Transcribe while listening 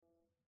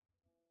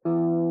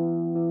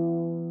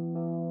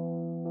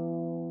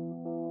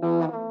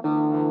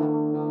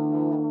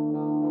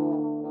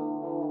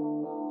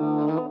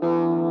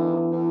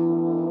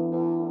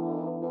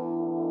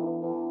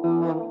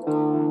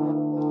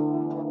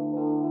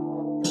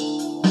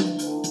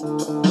All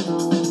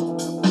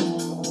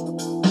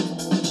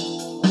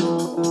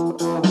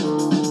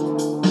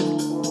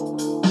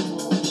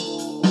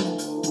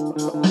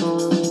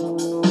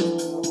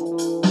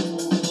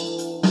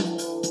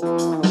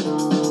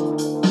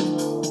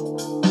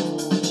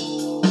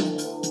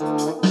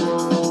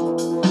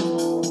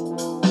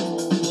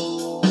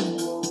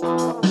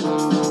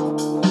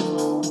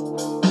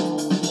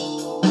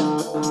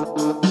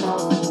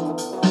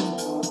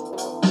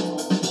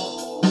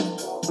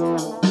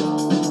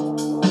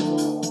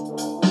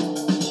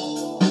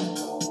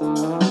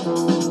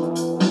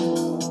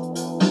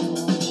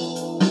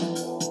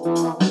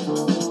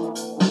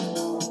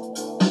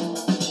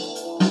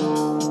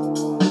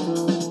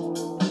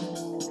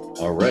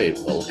right,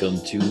 welcome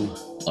to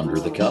Under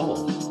the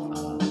Cowl.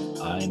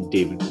 I'm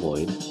David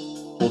Cloyd,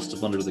 host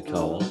of Under the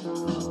Cowl,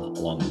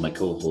 along with my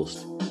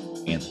co-host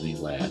Anthony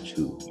Latch,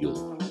 who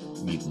you'll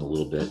meet in a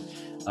little bit.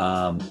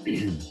 I'm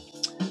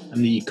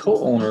the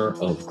co-owner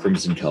of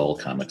Crimson Cowl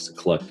Comics and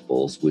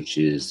Collectibles, which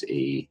is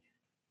it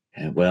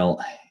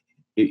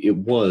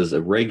was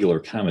a regular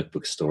comic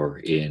book store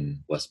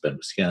in West Bend,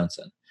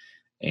 Wisconsin.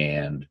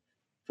 And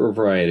for a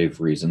variety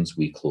of reasons,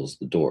 we closed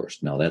the doors.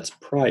 Now, that's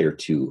prior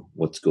to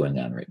what's going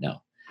on right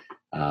now.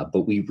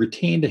 But we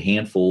retained a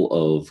handful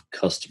of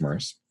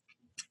customers,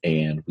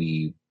 and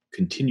we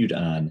continued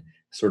on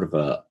sort of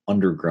a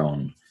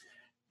underground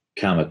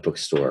comic book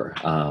store,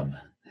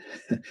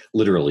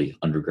 literally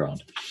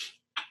underground.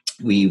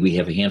 We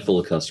have a handful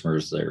of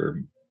customers that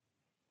are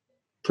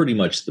pretty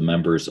much the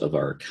members of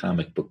our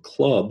comic book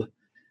club,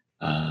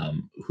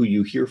 who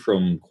you hear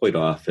from quite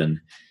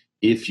often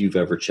if you've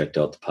ever checked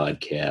out the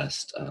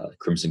podcast,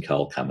 Crimson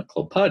Cowl Comic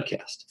Club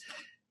podcast.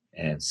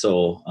 And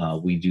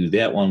so we do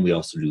that one. We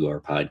also do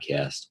our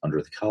podcast,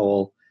 Under the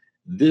Cowl.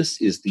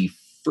 This is the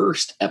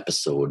first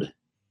episode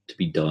to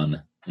be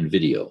done in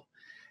video.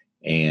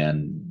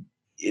 And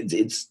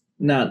it's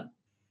not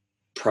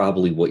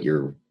probably what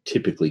you're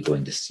typically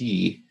going to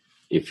see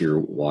if you're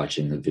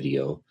watching the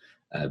video,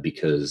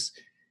 because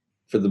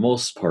for the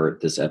most part,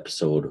 this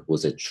episode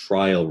was a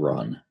trial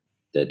run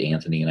that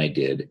Anthony and I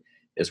did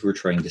as we're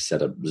trying to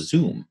set up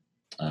Zoom.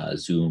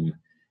 Zoom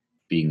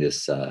being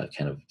this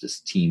kind of this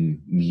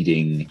team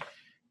meeting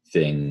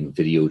thing,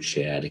 video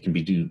chat. It can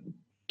be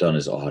done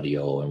as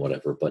audio and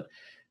whatever, but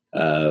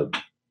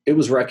it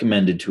was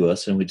recommended to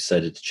us and we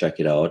decided to check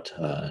it out.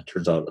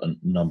 Turns out a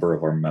number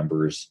of our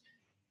members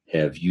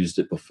have used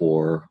it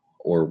before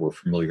or were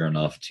familiar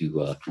enough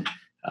to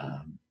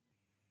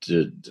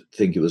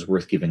think it was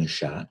worth giving a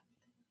shot,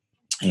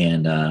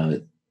 and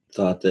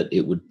thought that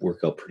it would work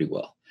out pretty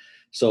well.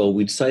 So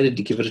we decided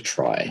to give it a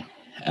try,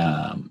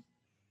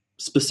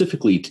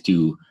 specifically to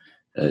do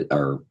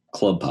our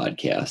club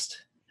podcast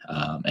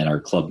and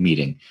our club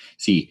meeting.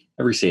 See,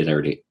 every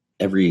Saturday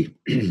afternoon,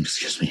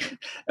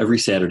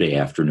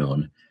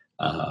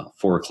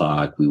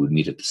 4:00, we would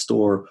meet at the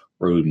store,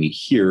 or we would meet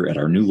here at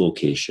our new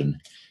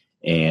location,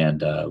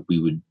 and we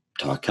would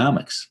talk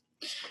comics.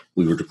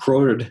 We would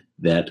record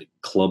that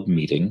club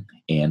meeting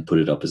and put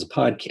it up as a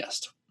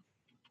podcast.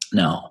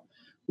 Now,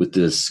 with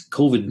this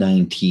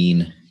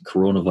COVID-19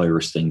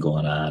 coronavirus thing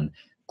going on,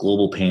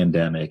 global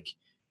pandemic,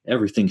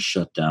 everything's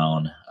shut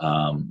down.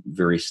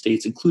 Various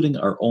states, including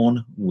our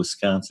own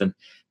Wisconsin,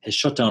 has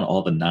shut down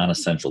all the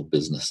non-essential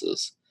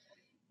businesses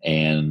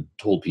and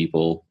told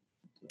people,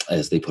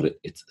 as they put it,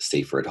 it's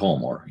safer at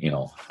home, or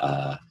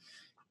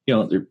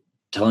they're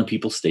telling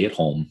people stay at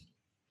home.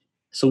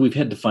 So we've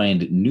had to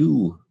find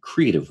new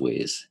creative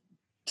ways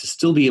to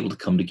still be able to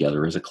come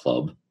together as a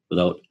club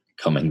without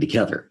coming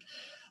together.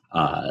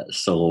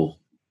 So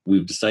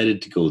we've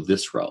decided to go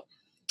this route.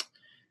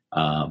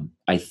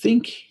 I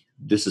think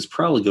this is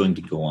probably going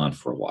to go on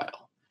for a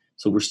while.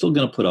 So we're still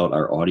going to put out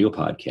our audio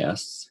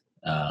podcasts,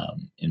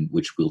 in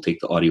which we'll take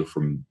the audio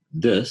from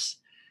this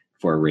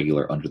for our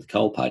regular Under the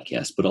Cowl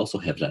podcast, but also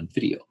have it on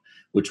video,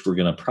 which we're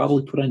going to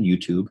probably put on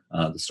YouTube.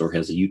 The store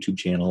has a YouTube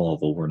channel,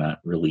 although we're not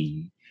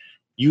really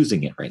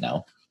using it right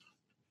now.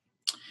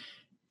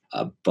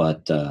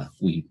 But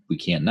we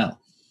can't now.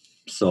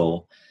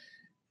 So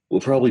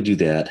we'll probably do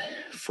that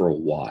for a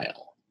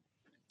while.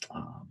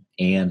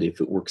 And if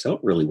it works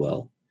out really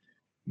well,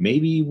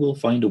 maybe we'll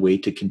find a way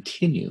to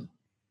continue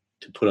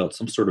to put out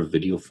some sort of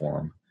video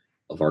form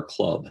of our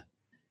club.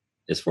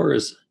 As far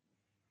as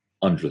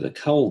Under the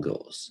Cowl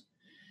goes,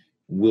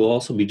 we'll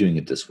also be doing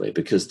it this way,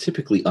 because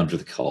typically Under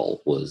the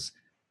Cowl was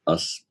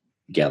us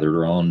gathered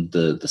around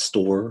the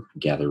store,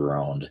 gathered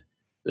around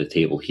the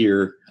table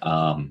here,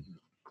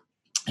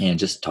 and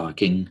just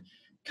talking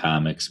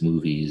comics,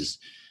 movies,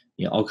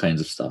 all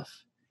kinds of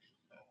stuff.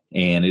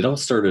 And it all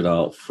started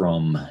out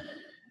from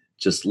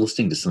just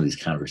listening to some of these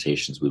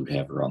conversations we would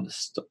have around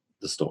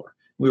the store.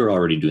 We were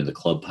already doing the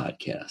club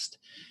podcast,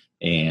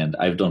 and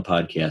I've done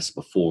podcasts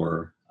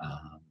before,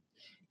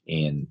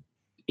 and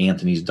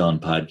Anthony's done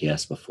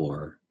podcasts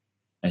before.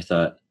 I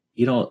thought,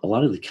 a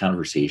lot of the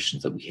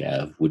conversations that we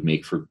have would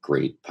make for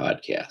great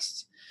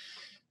podcasts.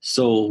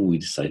 So we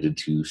decided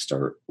to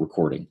start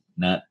recording.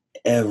 Not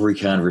every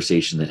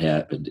conversation that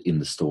happened in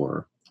the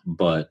store,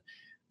 but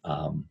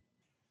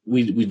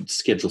we'd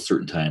schedule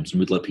certain times, and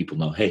we'd let people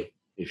know, hey,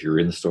 if you're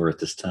in the store at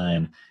this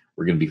time,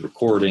 we're going to be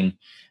recording.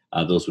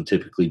 Those would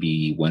typically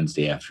be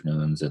Wednesday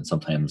afternoons, and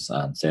sometimes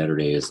on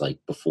Saturdays, like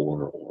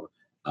before or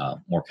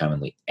more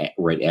commonly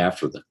right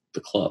after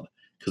the club,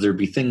 because there'd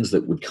be things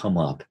that would come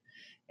up,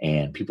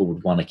 and people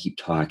would want to keep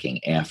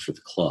talking after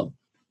the club.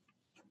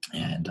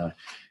 And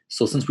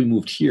so since we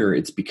moved here,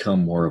 it's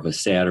become more of a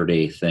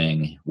Saturday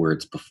thing where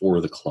it's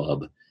before the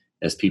club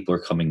as people are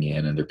coming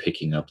in and they're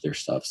picking up their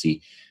stuff.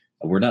 See,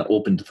 we're not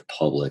open to the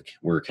public.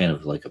 We're kind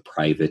of like a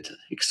private,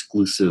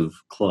 exclusive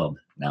club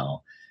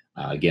now.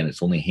 Again,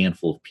 it's only a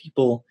handful of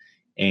people,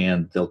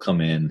 and they'll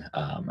come in.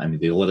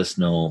 They'll let us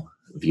know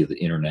via the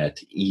internet,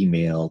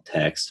 email,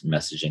 text,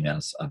 messaging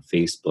us on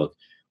Facebook,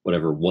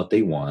 whatever, what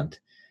they want.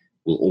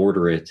 We'll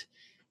order it.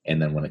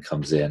 And then when it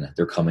comes in,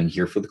 they're coming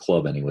here for the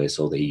club anyway,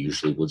 so they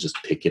usually will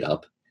just pick it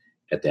up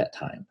at that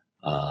time.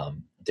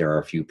 There are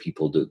a few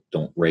people that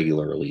don't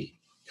regularly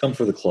come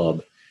for the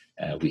club.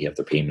 We have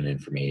their payment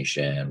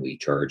information, we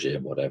charge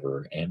it,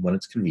 whatever. And when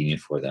it's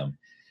convenient for them,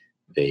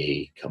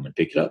 they come and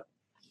pick it up.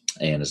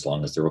 And as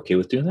long as they're okay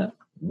with doing that,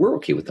 we're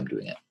okay with them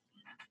doing it.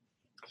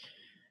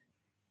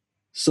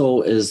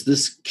 So as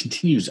this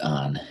continues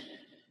on,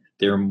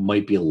 there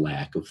might be a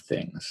lack of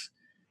things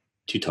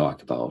to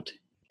talk about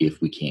if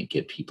we can't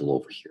get people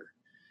over here.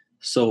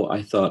 So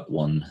I thought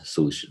one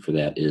solution for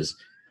that is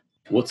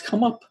what's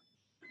come up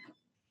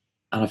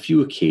on a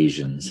few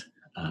occasions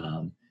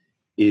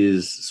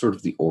is sort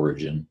of the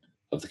origin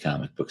of the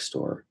comic book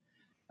store,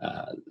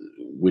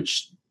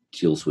 which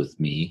deals with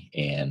me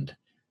and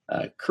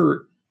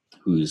Kurt,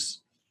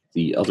 who's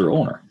the other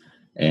owner,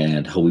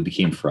 and how we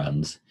became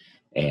friends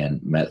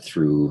and met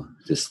through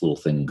this little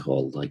thing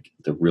called like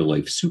the real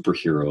life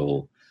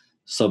superhero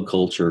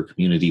subculture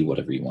community,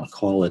 whatever you want to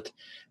call it.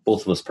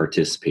 Both of us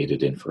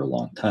participated in for a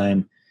long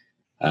time.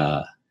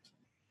 For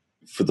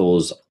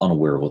those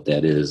unaware of what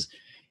that is,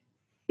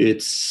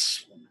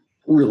 it's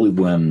really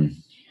when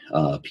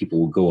people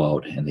will go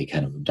out and they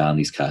kind of don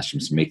these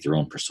costumes and make their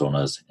own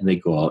personas, and they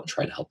go out and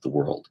try to help the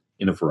world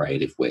in a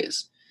variety of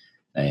ways.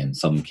 In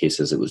some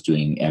cases, it was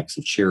doing acts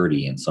of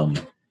charity, and some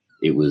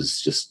it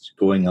was just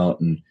going out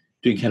and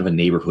doing kind of a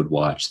neighborhood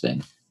watch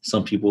thing.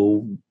 Some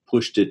people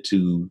pushed it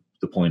to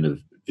the point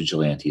of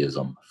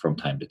vigilantism from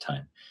time to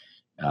time.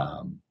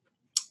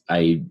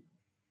 I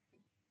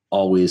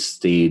always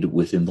stayed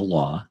within the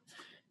law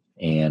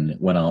and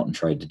went out and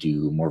tried to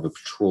do more of a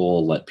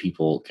patrol, let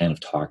people kind of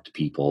talk to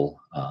people,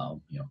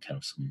 kind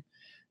of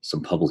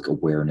some public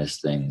awareness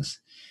things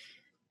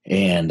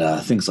and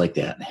things like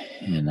that,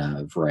 and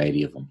a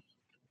variety of them.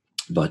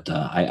 But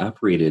I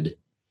operated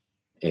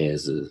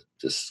as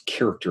this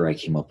character I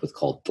came up with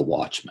called the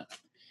Watchman.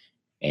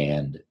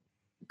 And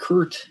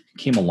Kurt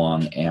came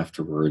along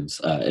afterwards,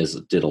 as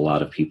did a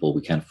lot of people.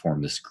 We kind of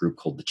formed this group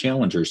called the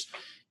Challengers,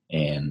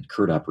 and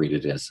Kurt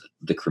operated as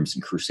the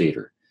Crimson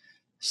Crusader.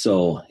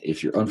 So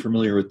if you're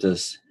unfamiliar with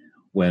this,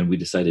 when we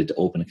decided to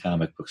open a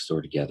comic book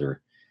store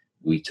together,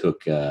 we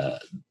took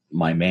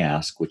my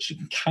mask, which you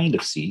can kind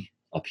of see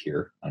up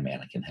here on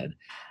Mannequin Head,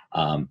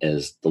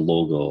 as the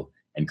logo,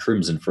 and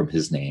Crimson from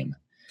his name,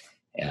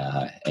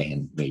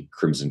 and made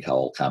Crimson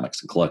Cowl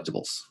Comics and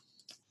Collectibles.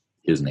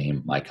 His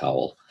name, my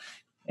cowl,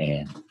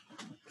 and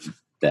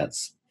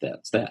that's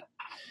that.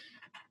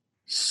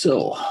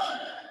 So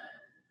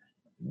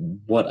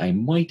what I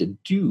might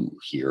do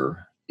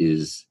here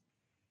is,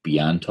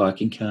 beyond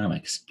talking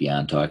comics,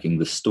 beyond talking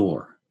the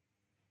store,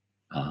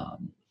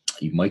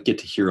 you might get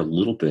to hear a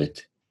little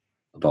bit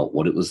about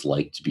what it was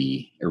like to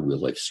be a real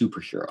life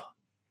superhero.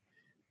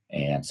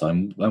 And so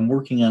I'm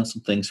working on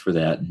some things for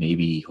that, and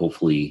maybe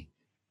hopefully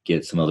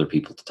get some other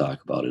people to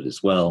talk about it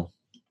as well.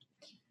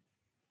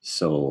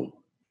 So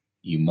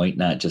you might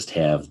not just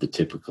have the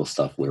typical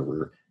stuff where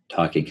we're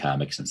talking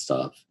comics and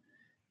stuff,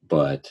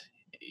 but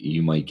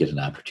you might get an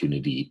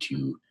opportunity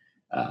to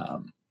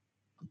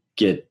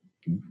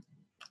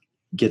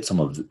get some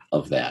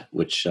of that,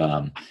 which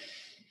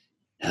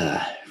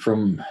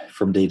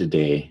from day to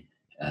day,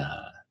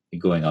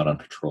 going out on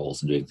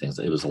patrols and doing things,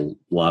 it was a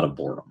lot of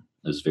boredom.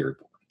 It was very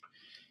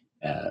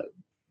boring.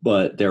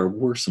 But there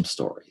were some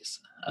stories.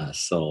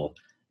 So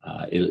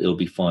it'll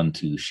be fun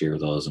to share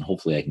those, and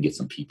hopefully I can get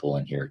some people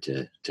in here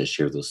to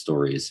share those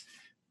stories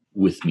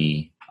with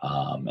me,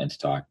 and to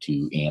talk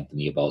to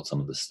Anthony about some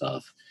of the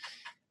stuff.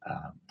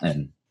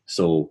 And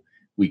so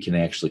we can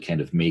actually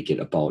kind of make it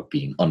about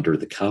being under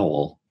the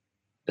cowl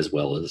as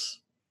well as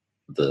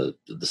the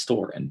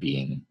store and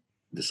being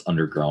this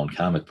underground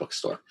comic book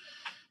store.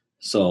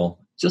 So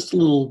just a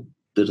little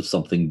bit of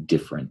something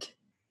different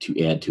to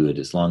add to it,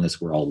 as long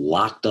as we're all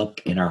locked up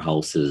in our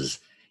houses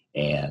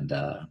and,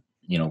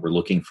 we're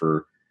looking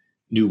for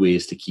new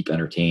ways to keep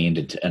entertained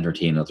and to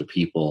entertain other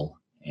people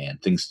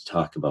and things to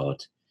talk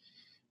about.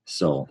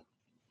 So,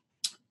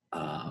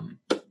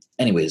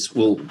 anyways,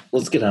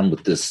 let's get on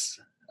with this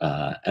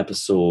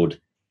episode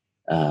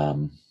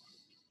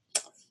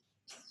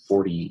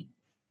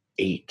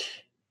 48,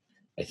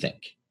 I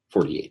think.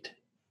 48,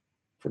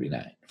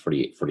 49,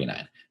 48,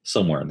 49,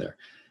 somewhere in there.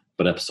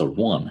 But episode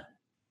 1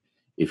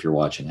 if you're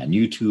watching on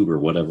YouTube or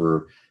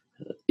whatever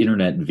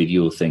internet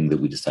video thing that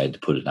we decide to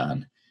put it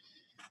on.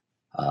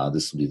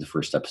 This will be the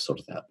first episode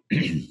of that.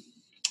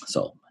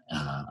 So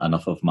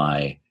enough of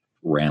my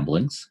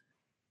ramblings.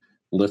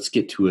 Let's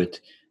get to it.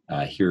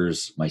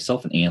 Here's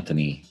myself and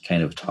Anthony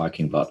kind of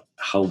talking about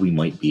how we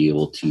might be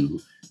able to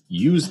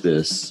use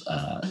this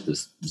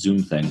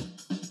Zoom thing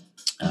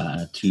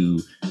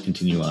to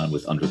continue on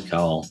with Under the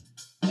Cowl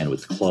and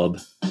with the club.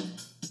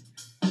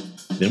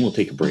 Then we'll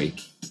take a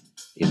break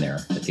in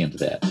there at the end of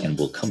that, and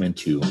we'll come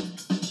into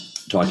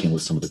talking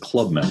with some of the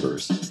club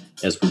members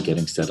as we're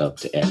getting set up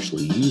to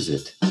actually use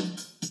it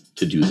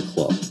to do the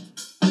club.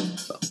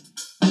 So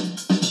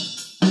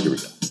here we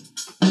go.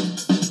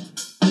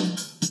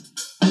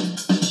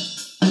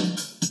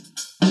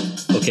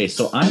 Okay,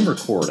 so I'm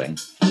recording.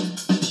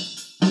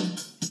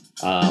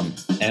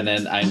 And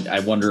then I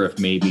wonder if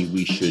maybe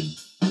we should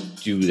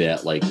do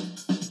that, like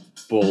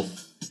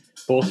both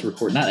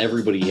record. Not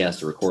everybody has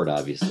to record,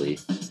 obviously,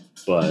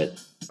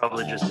 but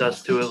probably just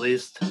us two at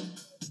least.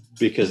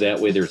 Because that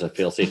way there's a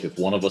fail-safe. If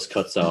one of us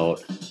cuts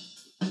out,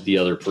 the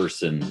other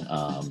person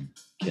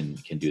can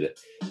do that.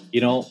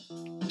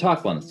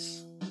 Talk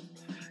once.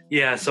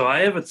 Yeah, so I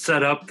have it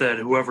set up that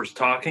whoever's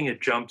talking,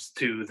 it jumps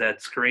to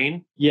that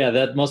screen. Yeah,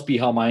 that must be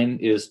how mine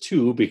is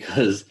too,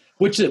 because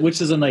which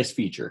is a nice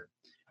feature.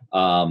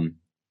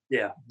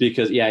 Yeah.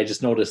 Because I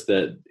just noticed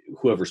that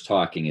whoever's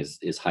talking is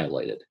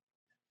highlighted.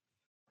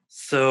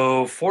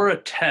 So for a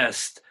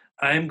test,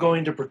 I'm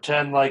going to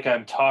pretend like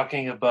I'm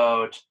talking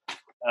about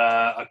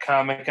a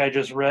comic I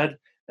just read,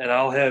 and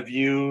I'll have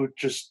you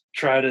just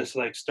try to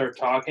start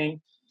talking,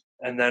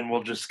 and then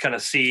we'll just kind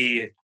of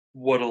see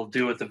what it'll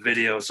do with the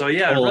video. So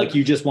yeah. Oh, like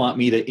you just want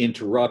me to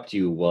interrupt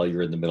you while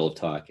you're in the middle of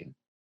talking.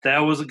 That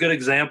was a good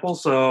example,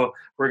 so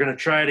we're going to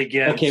try it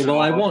again. Okay, so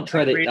well, I won't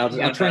try to.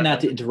 I'll try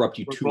not to interrupt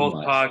you too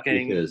much.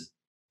 Talking. Because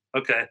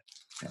okay.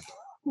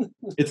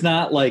 It's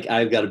not like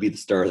I've got to be the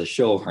star of the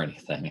show or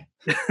anything.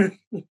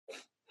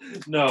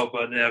 No,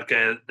 but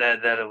okay,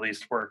 that at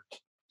least worked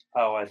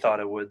how I thought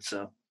it would.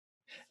 So,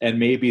 and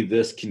maybe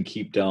this can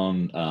keep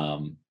down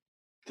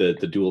the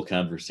dual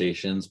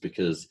conversations,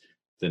 because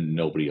then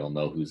nobody will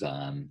know who's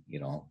on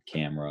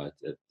camera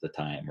at the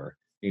time or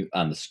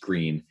on the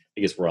screen.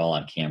 I guess we're all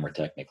on camera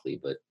technically,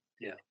 but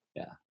yeah.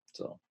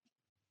 So,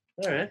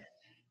 all right.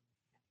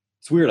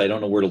 It's weird. I don't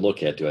know where to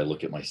look at. Do I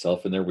look at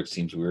myself in there, which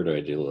seems weird?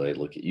 Do I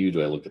look at you?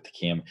 Do I look at the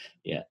camera?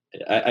 Yeah,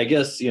 I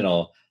guess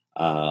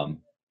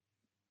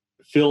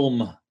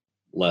film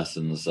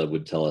lessons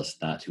would tell us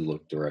not to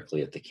look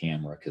directly at the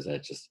camera, because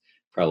that just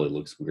probably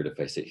looks weird if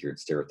I sit here and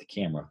stare at the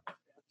camera.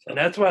 So. And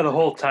that's why the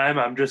whole time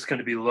I'm just going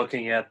to be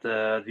looking at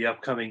the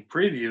upcoming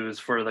previews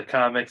for the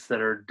comics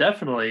that are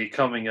definitely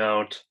coming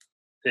out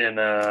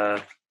in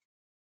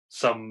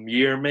some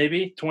year,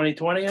 maybe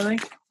 2020, I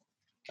think.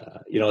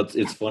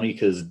 It's funny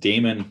because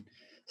Damon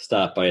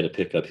stopped by to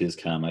pick up his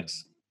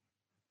comics.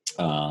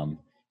 That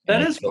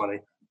is funny.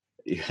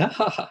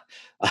 Yeah.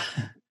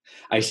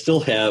 I still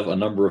have a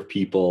number of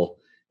people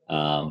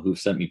who've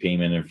sent me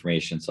payment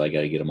information, so I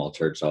got to get them all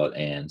charged out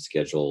and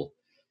schedule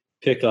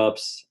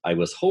pickups. I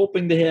was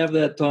hoping to have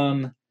that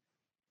done.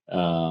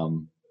 I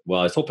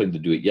was hoping to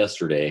do it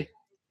yesterday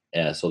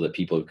so that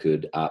people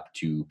could opt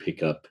to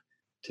pick up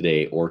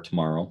today or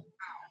tomorrow.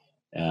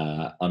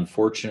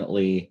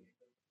 Unfortunately,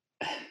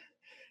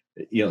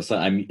 so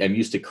I'm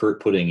used to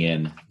Kurt putting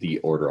in the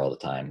order all the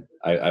time.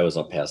 I was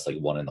up past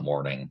 1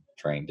 a.m.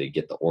 trying to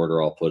get the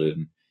order all put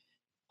in.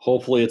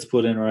 Hopefully it's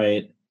put in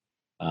right.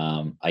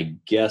 I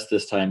guess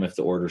this time if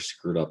the order's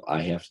screwed up,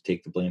 I have to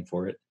take the blame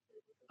for it.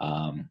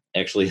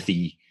 Actually,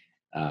 the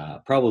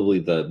probably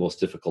the most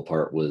difficult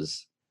part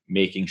was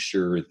making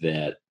sure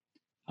that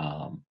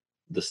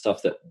the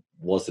stuff that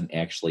wasn't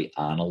actually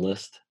on a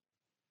list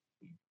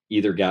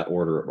either got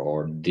ordered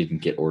or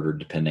didn't get ordered,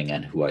 depending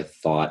on who I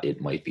thought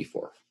it might be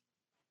for.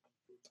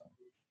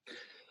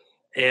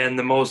 And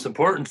the most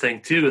important thing,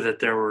 too, that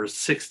there were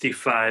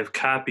 65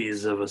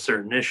 copies of a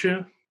certain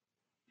issue.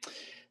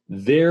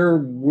 There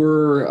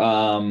were,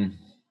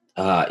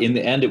 in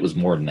the end, it was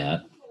more than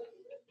that,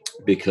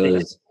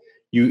 because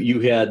you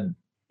had,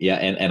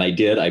 and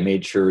I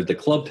made sure the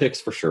club picks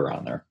for sure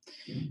on there.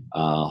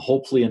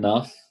 Hopefully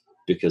enough,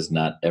 because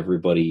not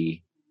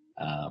everybody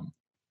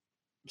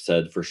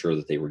said for sure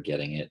that they were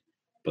getting it,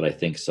 but I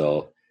think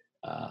so.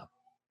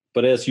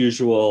 But as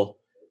usual,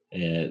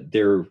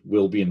 there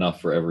will be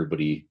enough for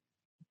everybody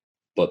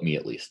but me,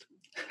 at least.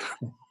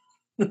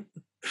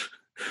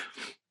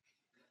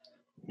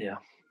 Yeah.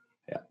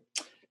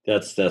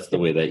 That's the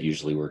way that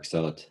usually works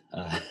out.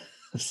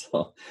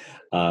 So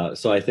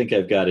I think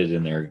I've got it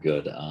in there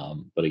good.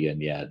 But again,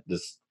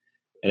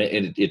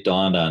 it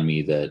dawned on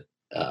me that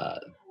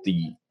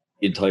the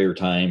entire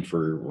time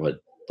for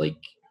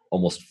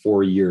almost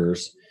 4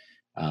 years,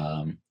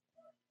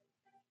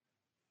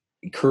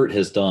 Kurt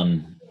has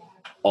done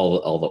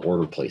all the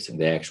order placing,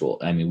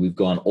 we've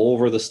gone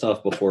over the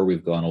stuff before,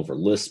 we've gone over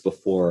lists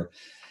before.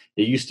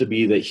 It used to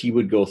be that he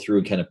would go through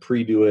and kind of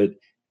pre-do it,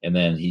 and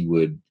then he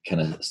would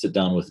kind of sit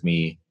down with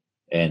me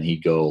and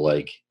he'd go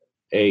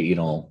hey,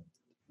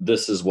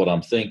 this is what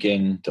I'm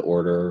thinking to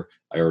order.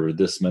 I ordered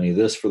this many of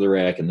this for the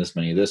rack and this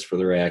many of this for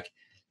the rack.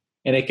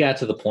 And it got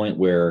to the point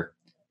where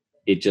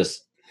it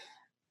just,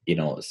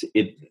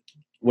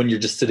 when you're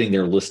just sitting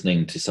there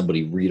listening to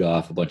somebody read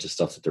off a bunch of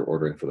stuff that they're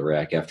ordering for the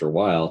rack, after a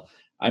while,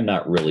 I'm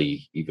not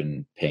really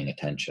even paying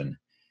attention.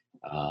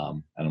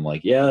 And I'm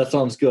like, yeah, that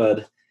sounds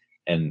good.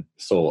 And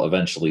so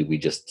eventually we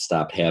just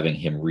stopped having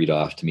him read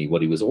off to me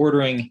what he was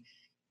ordering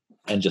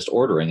and just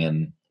ordering.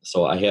 And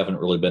so I haven't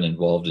really been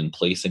involved in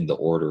placing the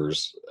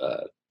orders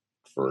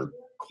for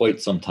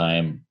quite some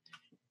time.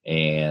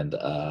 And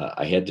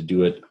I had to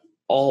do it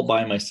all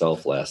by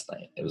myself last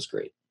night. It was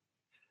great.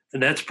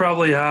 And that's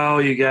probably how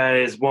you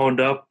guys wound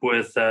up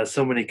with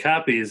so many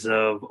copies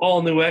of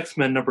All New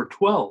X-Men number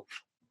 12.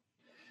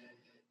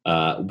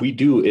 We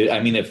do. I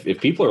mean,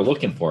 if people are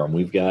looking for them,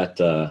 we've got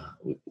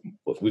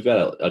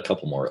a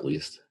couple more at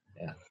least.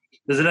 Yeah.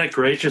 Isn't that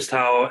great? Just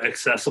how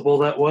accessible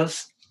that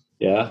was.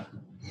 Yeah,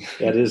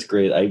 that is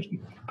great.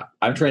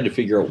 I'm trying to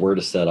figure out where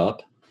to set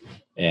up,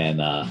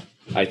 and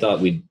I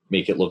thought we'd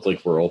make it look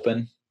like we're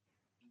open,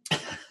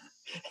 and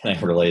I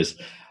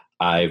realized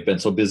I've been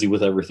so busy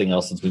with everything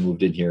else since we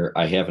moved in here,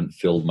 I haven't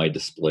filled my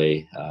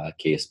display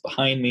case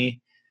behind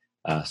me.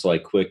 So I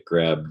quick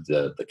grabbed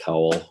the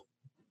cowl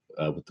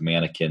with the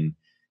mannequin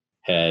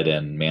head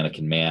and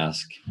mannequin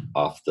mask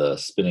off the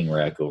spinning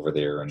rack over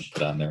there and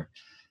put on there.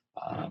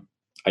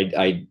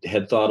 I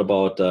had thought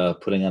about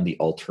putting on the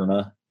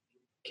Alterna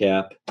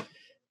cap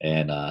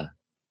and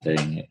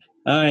saying,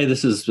 "Hi,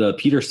 this is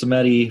Peter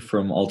Simeti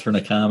from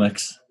Alterna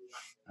Comics."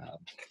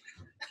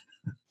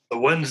 The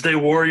Wednesday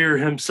Warrior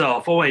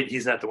himself. Oh, wait,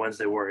 he's not the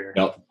Wednesday Warrior.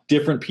 No,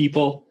 different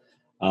people.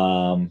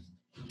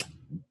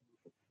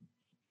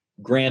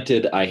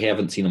 Granted, I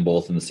haven't seen them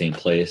both in the same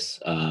place,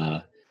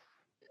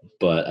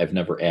 but I've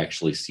never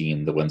actually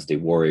seen the Wednesday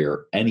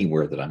Warrior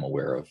anywhere that I'm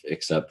aware of,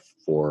 except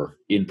for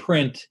in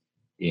print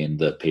in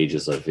the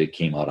pages of It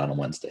Came Out on a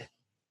Wednesday.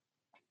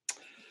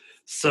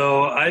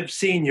 So I've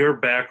seen your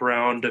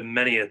background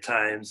many a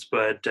times,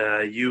 but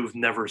you've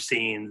never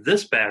seen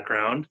this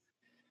background.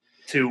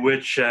 To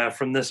which,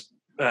 from this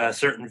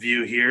certain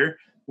view here,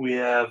 we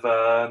have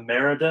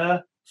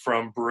Merida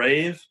from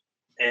Brave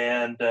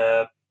and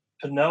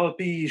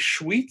Penelope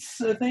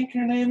Schweitz, I think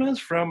her name is,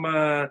 from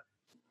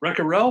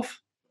Wreck-It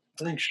Ralph.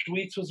 I think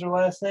Schweitz was her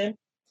last name.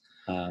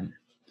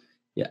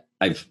 Yeah,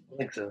 I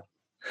think so.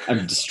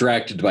 I'm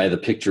distracted by the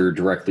picture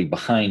directly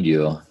behind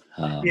you.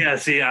 Yeah,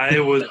 see, I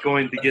was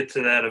going to get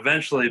to that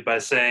eventually by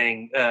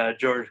saying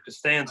George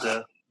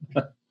Costanza.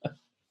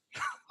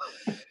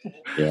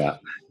 Yeah.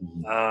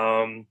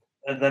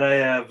 And then I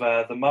have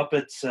the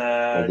Muppets.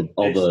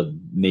 All the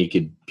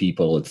naked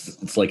people.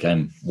 It's like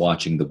I'm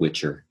watching The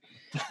Witcher.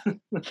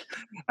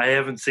 I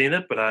haven't seen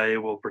it, but I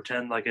will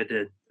pretend like I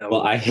did.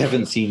 Well, I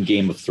haven't seen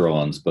Game of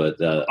Thrones,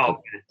 but okay.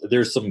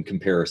 There's some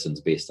comparisons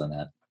based on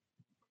that.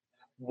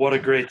 What a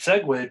great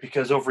segue,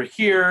 because over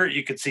here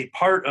you can see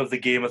part of the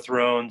Game of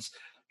Thrones,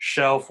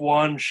 shelf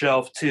 1,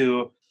 shelf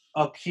 2.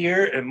 Up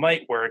here, it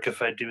might work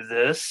if I do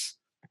this.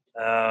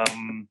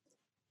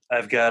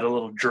 I've got a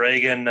little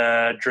dragon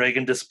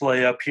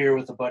display up here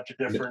with a bunch of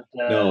different...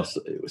 No,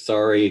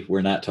 sorry,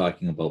 we're not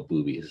talking about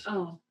boobies.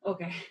 Oh,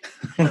 okay.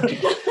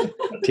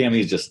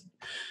 Tammy's just...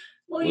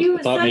 Well, you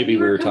thought maybe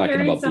we were talking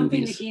about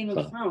something boobies. To Game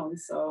of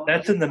Thrones, so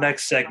that's in the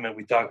next segment.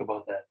 We talk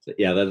about that.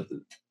 Yeah,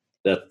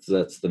 that's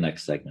the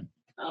next segment.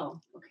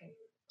 Oh, okay.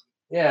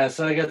 Yeah,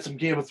 so I got some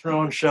Game of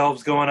Thrones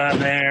shelves going on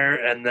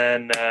there, and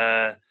then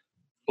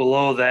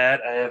below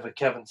that I have a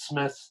Kevin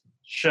Smith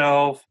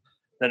shelf.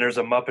 Then there's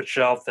a Muppet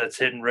shelf that's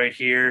hidden right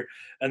here.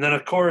 And then,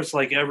 of course,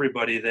 like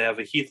everybody, they have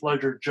a Heath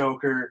Ledger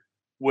Joker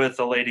with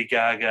a Lady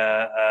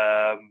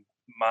Gaga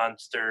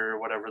Monster,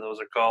 whatever those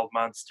are called,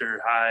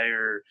 Monster High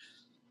or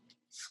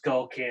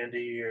Skull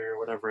Candy or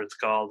whatever it's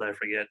called. I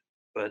forget.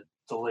 But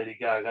the Lady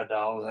Gaga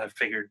dolls, I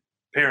figured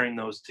pairing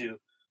those two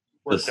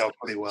worked out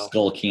pretty well.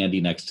 Skull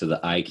Candy next to the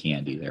eye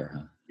candy there,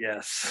 huh?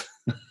 Yes.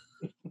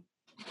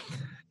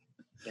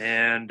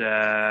 And,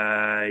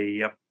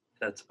 yep,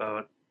 that's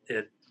about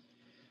it.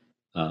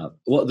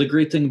 Well, the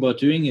great thing about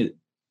doing it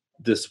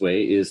this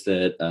way is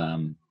that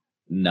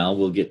now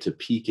we'll get to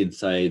peek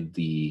inside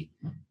the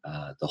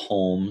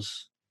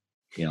homes,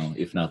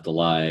 if not the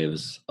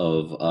lives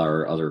of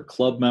our other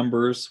club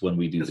members when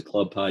we do the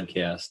club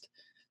podcast.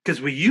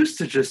 Because we used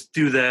to just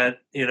do that,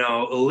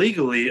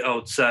 illegally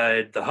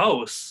outside the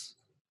house.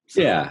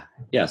 So.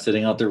 Yeah,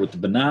 sitting out there with the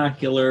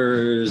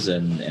binoculars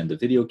and the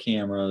video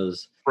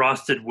cameras,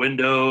 frosted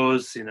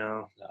windows,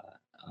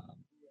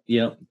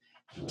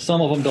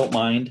 some of them don't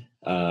mind.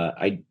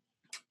 I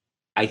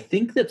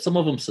think that some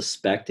of them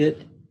suspect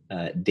it.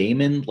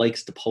 Damon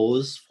likes to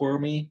pose for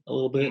me a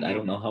little bit. Mm-hmm. I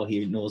don't know how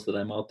he knows that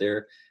I'm out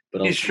there,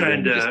 but he's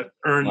trying to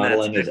earn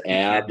that his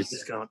abs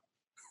discount.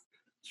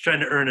 He's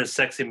trying to earn his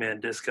sexy man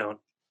discount.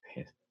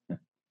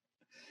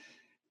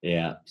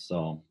 Yeah.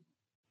 So,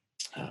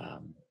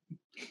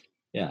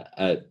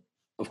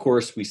 of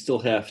course, we still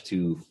have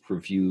to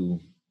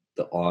review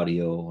the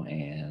audio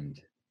and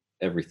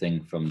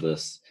everything from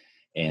this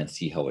and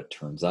see how it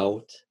turns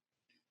out.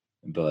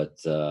 But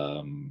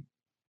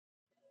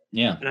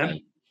Yeah,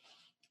 And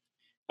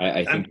I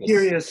I'm think this,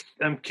 curious.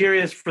 I'm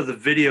curious for the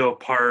video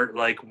part,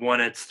 like when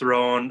it's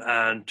thrown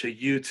onto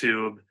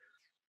YouTube,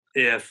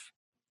 if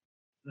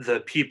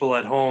the people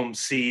at home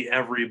see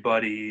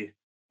everybody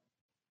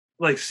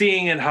like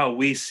seeing it how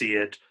we see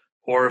it,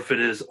 or if it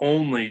is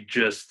only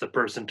just the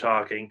person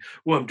talking.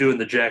 Well, I'm doing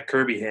the Jack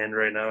Kirby hand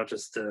right now,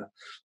 just to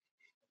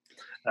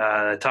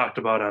I talked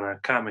about on a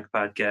comic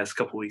podcast a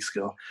couple weeks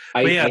ago.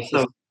 But I, yeah, I, so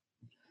sus-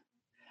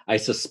 I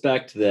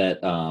suspect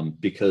that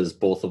because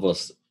both of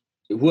us,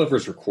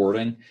 whoever's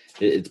recording,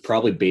 it's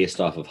probably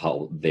based off of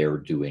how they're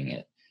doing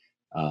it.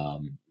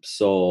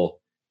 So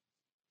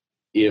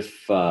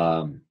if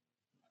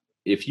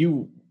if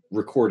you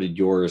recorded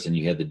yours and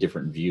you had the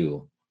different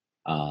view,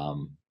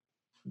 um,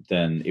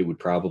 then it would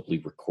probably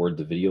record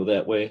the video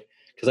that way.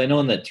 Because I know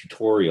in that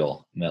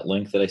tutorial, in that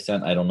link that I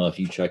sent, I don't know if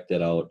you checked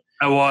that out.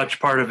 I watched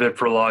part of it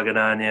for logging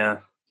on. Yeah.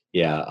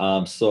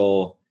 Yeah.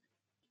 So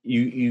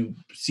you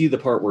see the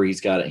part where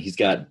he's got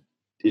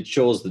it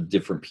shows the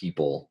different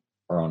people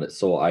around it.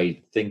 So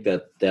I think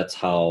that that's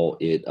how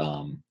it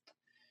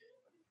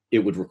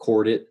would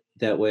record it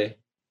that way.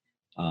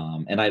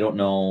 And I don't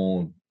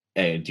know.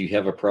 Do you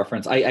have a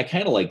preference? I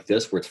kind of like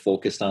this where it's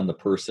focused on the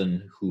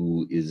person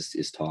who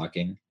is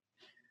talking,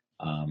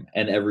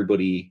 and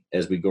everybody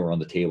as we go around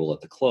the table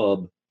at the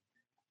club.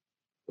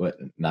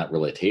 Not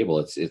really a table.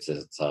 It's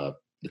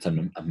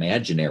an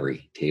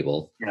imaginary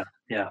table. Yeah.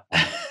 Yeah.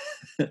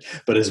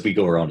 But as we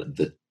go around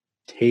the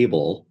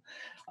table,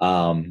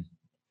 um,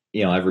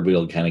 everybody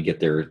will kind of get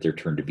their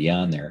turn to be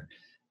on there.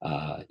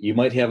 You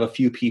might have a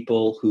few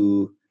people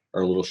who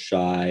are a little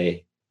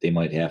shy. They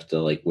might have to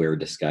like wear a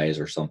disguise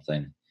or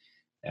something.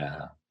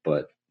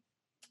 But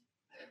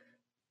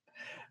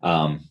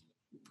I'm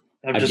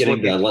I'm just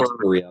getting the looking let's for.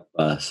 hurry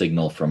up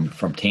signal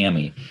from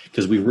Tammy,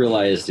 because we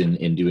realized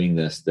in doing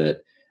this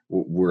that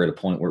we're at a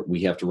point where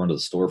we have to run to the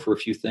store for a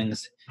few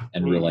things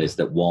and realize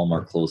that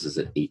Walmart closes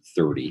at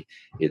 8:30.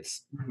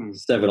 It's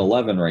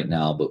 7-Eleven right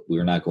now, but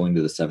we're not going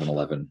to the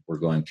 7-Eleven. We're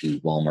going to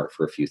Walmart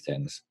for a few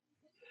things.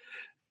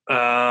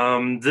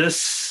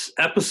 This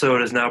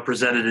episode is now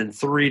presented in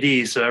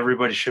 3D, so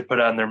everybody should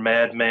put on their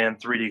Madman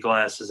 3D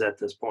glasses at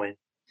this point.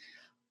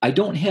 I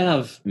don't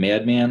have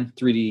Madman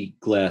 3D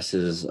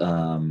glasses.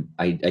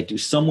 I do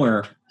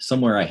somewhere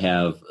I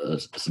have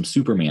some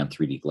Superman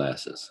 3D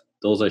glasses.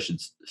 Those I should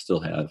still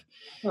have.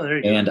 Oh, there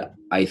you And go.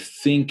 I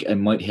think I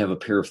might have a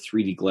pair of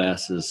 3D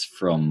glasses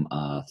from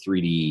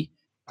 3D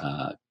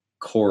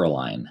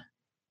Coraline.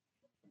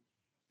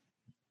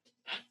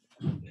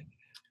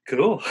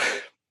 Cool.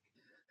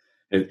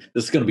 This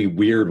is going to be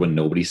weird when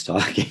nobody's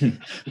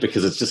talking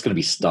because it's just going to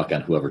be stuck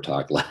on whoever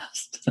talked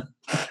last.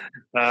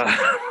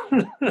 A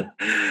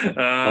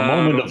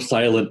moment of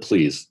silence,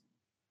 please.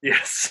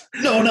 Yes.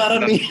 No, not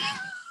on me.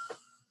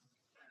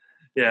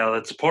 Yeah,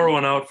 let's pour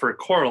one out for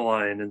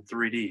Coraline in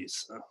 3D.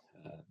 So.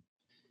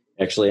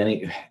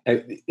 Actually,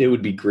 it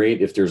would be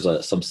great if there's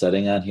some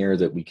setting on here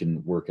that we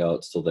can work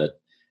out so that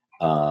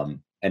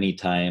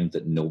anytime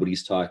that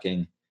nobody's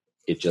talking,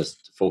 it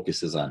just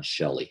focuses on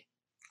Shelly.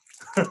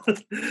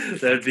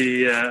 That'd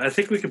be. I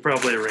think we could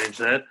probably arrange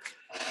that.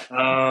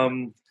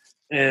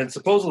 And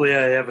supposedly,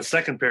 I have a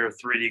second pair of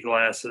 3D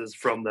glasses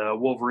from the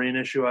Wolverine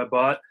issue I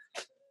bought.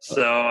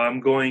 So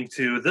I'm going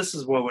to. This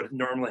is what would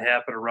normally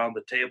happen around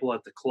the table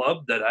at the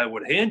club. That I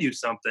would hand you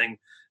something,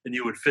 and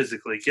you would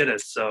physically get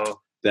it. So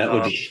that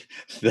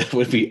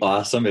would be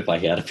awesome if I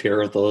had a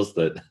pair of those.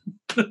 That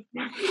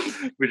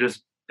we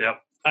just.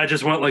 Yep. I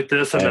just went like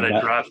this, and then I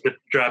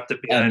dropped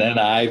it behind. And then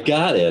I've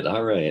got it.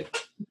 All right.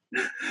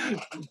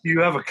 Do you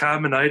have a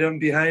common item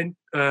behind?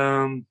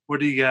 What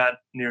do you got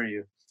near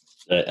you?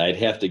 I'd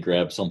have to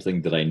grab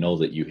something that I know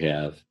that you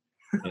have.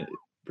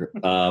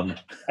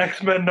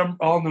 X-Men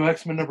all new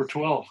X-Men number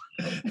 12.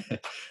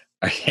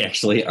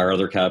 Actually, our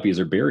other copies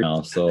are buried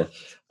now, so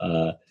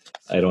I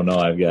don't know.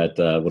 I've got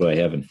what do I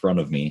have in front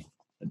of me?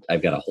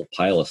 I've got a whole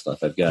pile of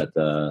stuff. I've got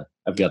the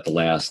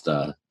last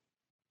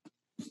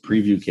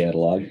preview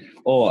catalog.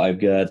 Oh, I've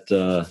got.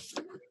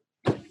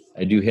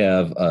 I do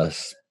have a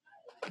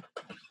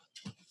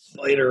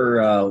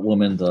Spider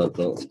Woman.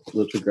 The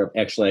lithograph.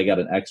 Actually, I got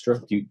an extra.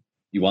 Do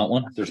you want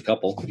one? There's a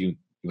couple. Do you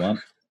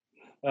want?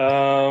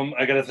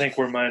 I got to think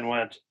where mine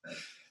went.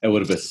 It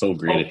would have been so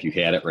great if you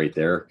had it right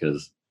there,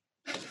 because.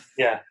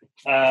 Yeah,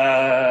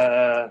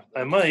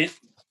 I might.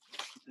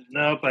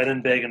 Nope, I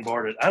didn't bag and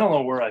board it. I don't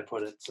know where I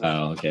put it. So.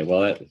 Oh, okay.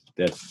 Well,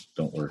 that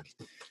don't work.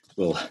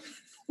 We'll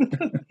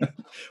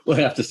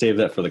have to save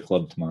that for the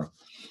club tomorrow.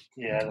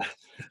 Yeah.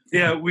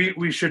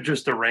 We should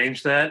just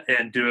arrange that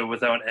and do it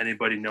without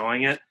anybody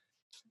knowing it.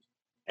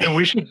 And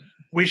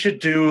we should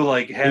do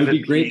like have it would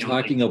be great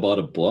talking about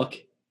a book,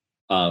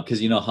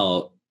 because you know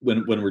how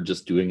when we're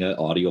just doing an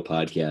audio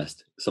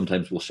podcast,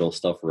 sometimes we'll show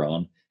stuff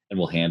around and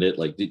we'll hand it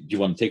like, do you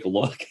want to take a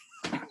look?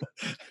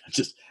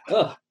 Just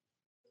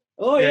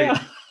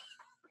yeah.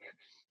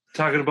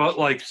 Talking about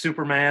like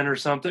Superman or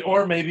something,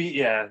 or maybe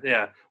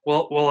yeah.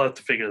 We'll have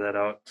to figure that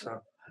out.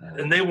 So,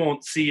 and they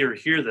won't see or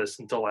hear this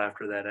until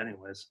after that,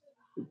 anyways.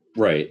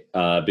 Right.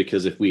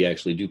 Because if we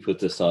actually do put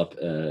this up,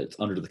 it's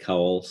under the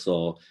cowl.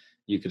 So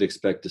you could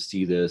expect to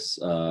see this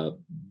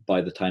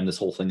by the time this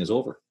whole thing is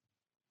over.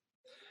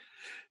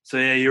 So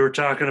yeah, you were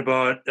talking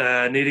about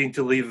needing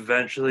to leave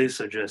eventually.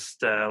 So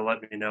just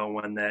let me know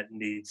when that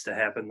needs to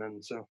happen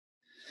then. So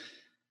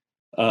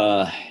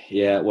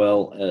Yeah,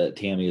 well,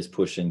 Tammy is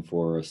pushing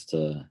for us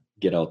to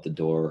get out the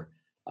door.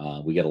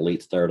 We got a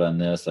late start on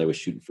this. I was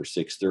shooting for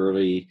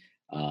 6:30.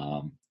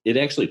 It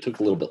actually took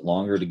a little bit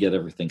longer to get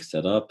everything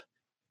set up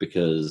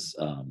because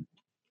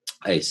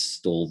I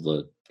stole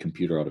the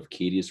computer out of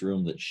Katie's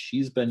room that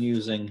she's been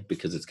using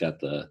because it's got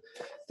the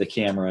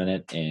camera in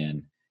it,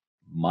 and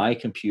my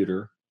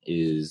computer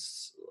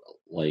is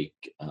like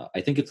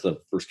I think it's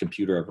the first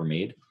computer ever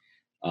made.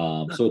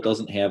 So it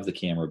doesn't have the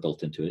camera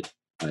built into it.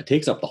 It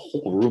takes up the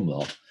whole room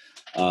though.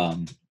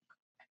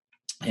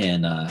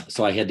 And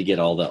so I had to get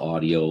all the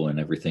audio and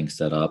everything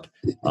set up.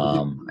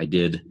 I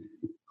did.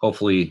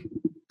 Hopefully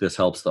this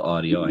helps the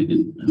audio. I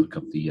did hook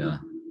up the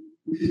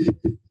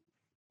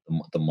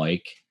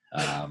mic.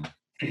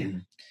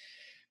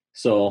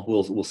 So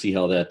we'll see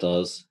how that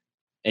does.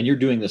 And you're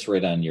doing this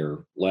right on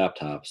your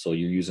laptop, so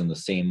you're using the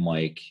same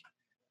mic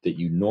that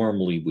you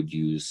normally would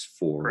use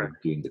for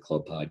Correct. doing the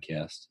club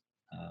podcast.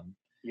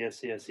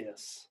 Yes.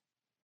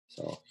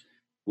 So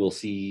we'll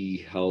see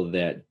how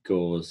that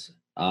goes.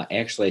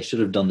 Actually, I should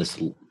have done this.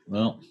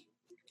 Well,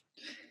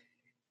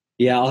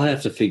 yeah, I'll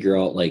have to figure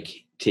out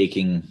like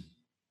taking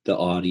the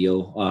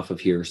audio off of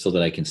here so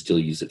that I can still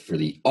use it for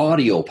the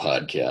audio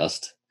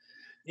podcast.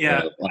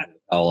 Yeah.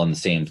 All on the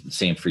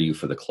same for you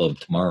for the club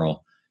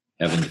tomorrow.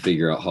 Having to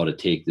figure out how to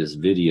take this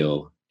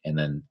video and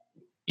then,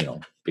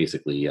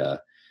 basically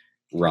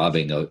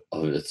robbing of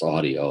its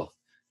audio.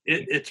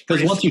 It's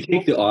because once you simple.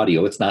 take the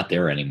audio, it's not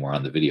there anymore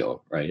on the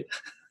video, right?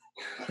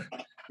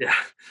 Yeah,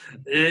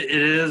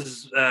 it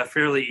is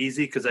fairly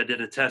easy because I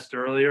did a test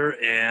earlier,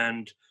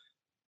 and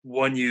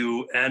when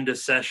you end a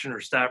session or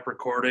stop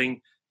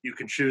recording, you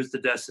can choose the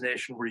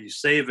destination where you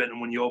save it, and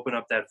when you open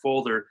up that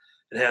folder,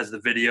 it has the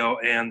video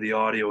and the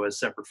audio as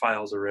separate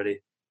files already.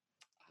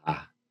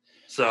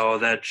 So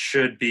that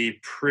should be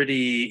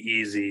pretty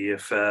easy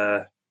if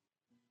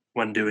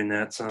when doing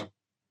that. So,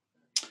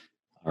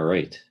 all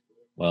right.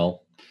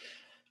 Well,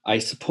 I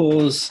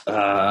suppose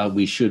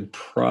we should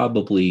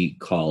probably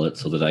call it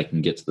so that I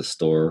can get to the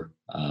store,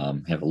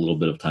 have a little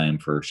bit of time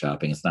for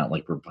shopping. It's not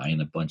like we're buying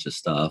a bunch of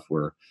stuff.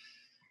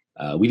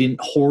 We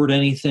didn't hoard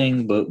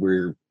anything, but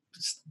we're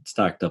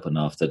stocked up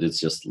enough that it's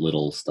just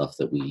little stuff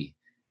that we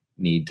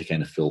need to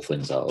kind of fill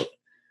things out.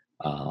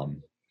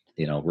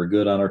 We're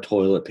good on our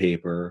toilet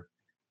paper.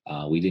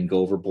 We didn't go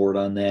overboard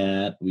on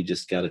that. We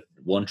just got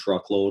one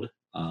truckload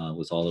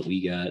was all that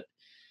we got.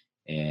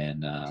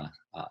 And,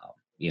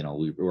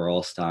 we were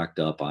all stocked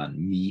up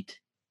on meat.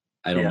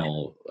 I don't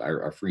know.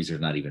 Our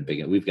freezer's not even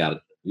big. We've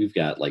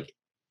got like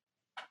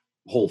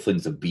whole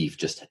things of beef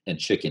and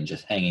chicken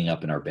just hanging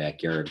up in our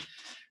backyard.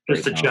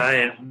 Just a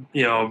giant,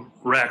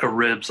 rack of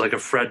ribs, like a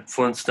Fred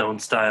Flintstone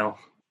style.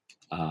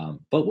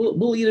 But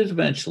we'll eat it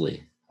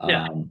eventually.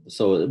 Yeah.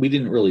 So we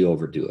didn't really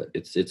overdo it.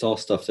 It's all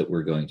stuff that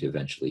we're going to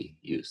eventually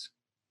use.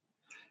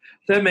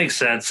 That makes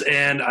sense.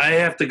 And I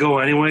have to go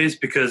anyways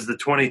because the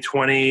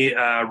 2020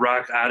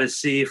 Rock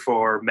Odyssey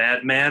for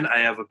Madman, I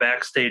have a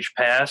backstage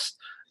pass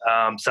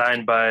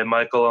signed by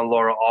Michael and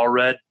Laura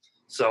Allred.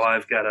 So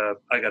I got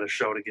a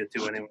show to get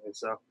to anyway.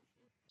 So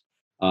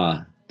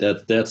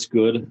that's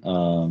good.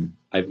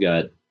 I've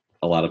got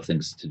a lot of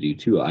things to do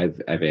too.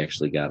 I've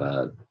actually got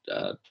a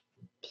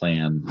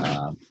plan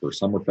for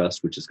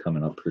Summerfest, which is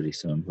coming up pretty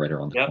soon, right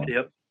around the corner.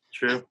 Yep,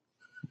 true.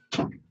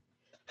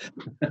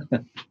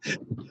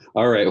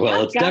 All right.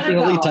 Well, it's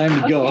definitely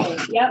time to go.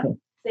 Yep.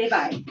 Say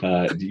bye.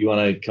 Do you want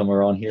to come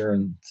around here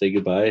and say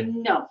goodbye?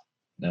 No.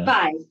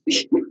 Bye.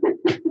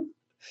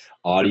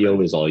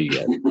 Audio is all you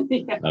get.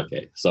 Yeah.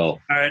 Okay. So. All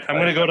right. I'm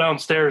going to go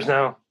downstairs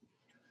now.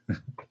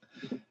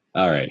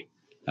 All right.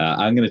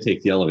 I'm going to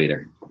take the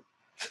elevator.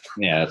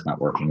 Yeah, that's not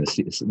working. The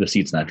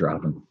seat's not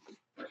dropping.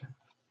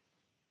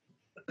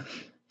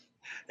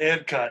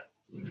 And cut.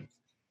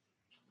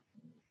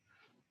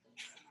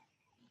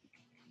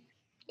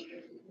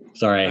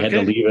 Sorry, I had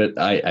to leave it.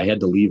 I had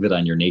to leave it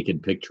on your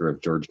naked picture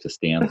of George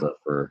Costanza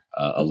for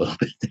a little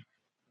bit.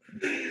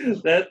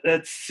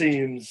 That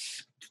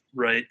seems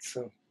right.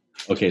 So.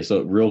 Okay,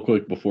 so real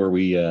quick before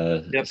we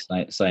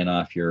sign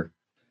off here,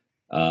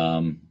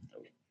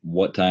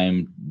 what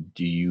time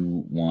do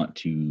you want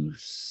to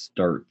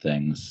start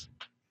things?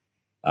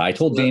 I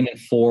told Damon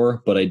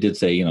 4, but I did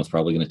say it's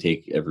probably going to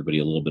take everybody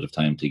a little bit of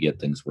time to get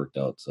things worked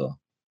out. So.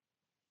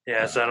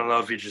 Yeah, so I don't know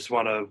if you just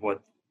want to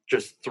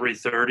just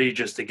 3:30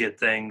 just to get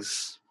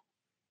things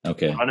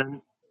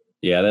running.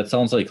 Yeah, that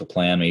sounds like a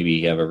plan.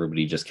 Maybe have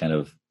everybody just kind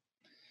of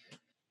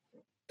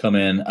come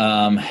in.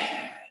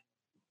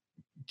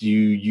 Do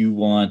you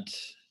want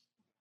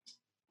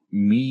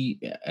me?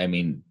 I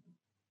mean,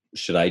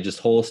 should I just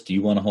host? Do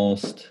you want to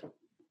host?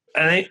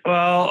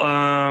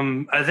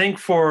 I think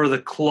for the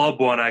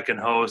club one I can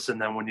host, and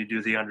then when you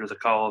do the Under the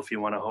Call, if you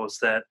want to host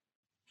that.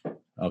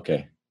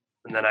 Okay.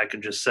 And then I can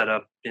just set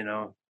up,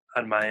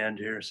 on my end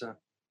here. So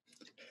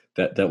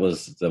that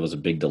was a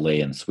big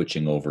delay in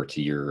switching over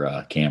to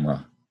your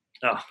camera.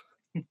 Oh.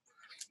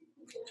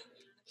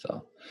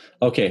 So,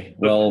 okay.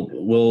 Well,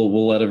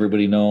 we'll let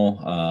everybody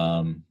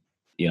know.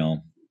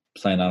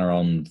 Sign on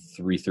around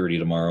 3:30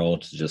 tomorrow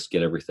to just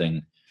get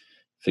everything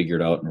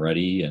figured out and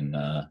ready, and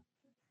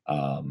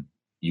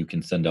you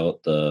can send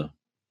out the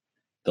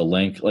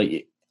link.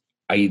 Like,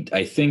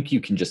 I think you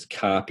can just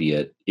copy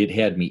it. It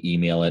had me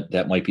email it.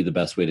 That might be the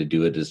best way to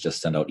do it, is just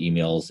send out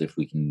emails if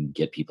we can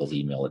get people's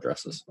email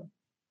addresses.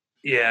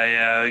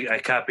 Yeah, I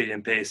copied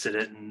and pasted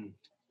it, and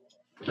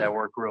that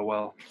worked real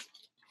well.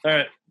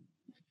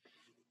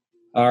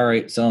 All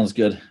right, sounds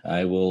good.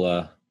 I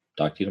will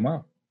talk to you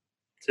tomorrow.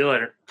 See you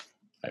later.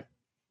 Bye.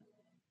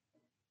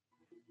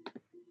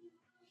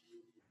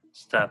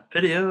 Stop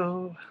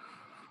video.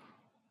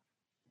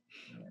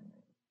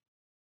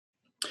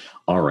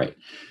 All right.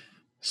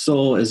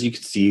 So as you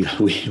can see,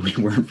 we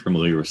weren't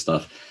familiar with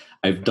stuff.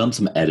 I've done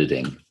some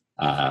editing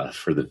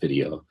for the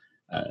video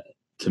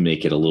to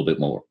make it a little bit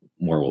more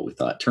what we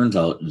thought. Turns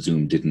out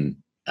Zoom didn't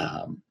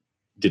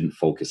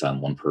focus on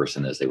one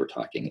person as they were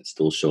talking. It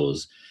still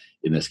shows,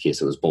 in this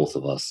case, it was both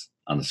of us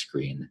on the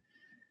screen.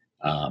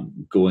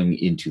 Going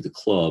into the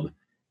club,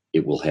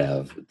 it will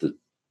have the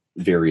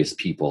various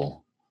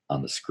people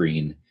on the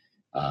screen.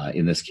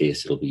 In this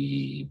case, it'll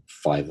be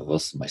 5 of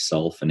us,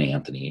 myself and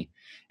Anthony,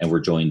 and we're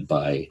joined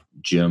by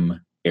Jim,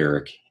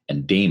 Eric,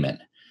 and Damon.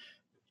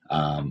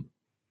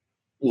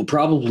 We'll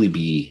probably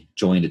be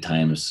joined at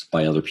times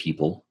by other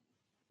people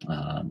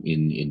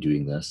in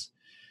doing this.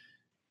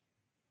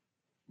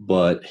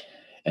 But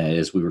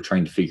as we were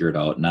trying to figure it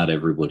out, not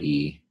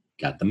everybody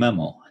got the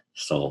memo.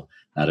 So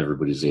not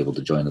everybody's able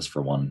to join us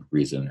for one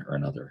reason or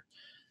another.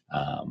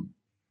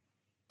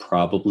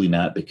 Probably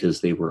not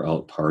because they were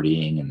out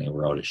partying and they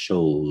were out at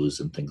shows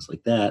and things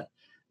like that,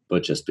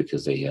 but just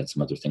because they had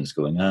some other things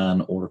going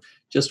on or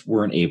just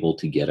weren't able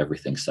to get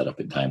everything set up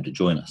in time to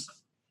join us.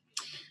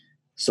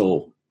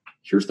 So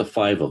here's the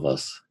 5 of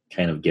us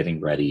kind of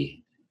getting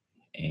ready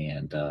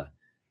and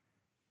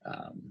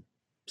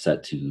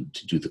set to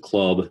do the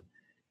club.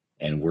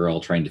 And we're all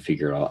trying to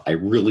figure it out. I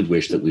really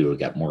wish that we would have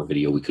got more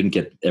video. We couldn't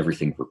get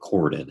everything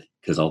recorded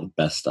because all the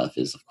best stuff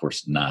is, of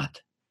course, not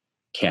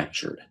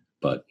captured.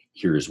 But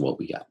here's what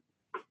we got.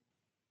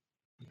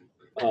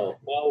 Oh,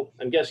 well,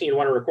 I'm guessing you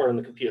want to record on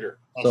the computer.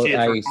 So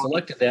I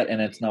selected that,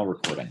 and it's now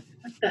recording.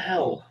 What the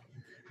hell?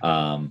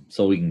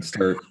 So we can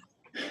start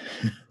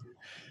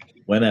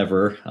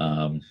whenever.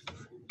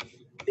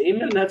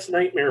 Damon, that's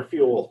nightmare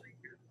fuel.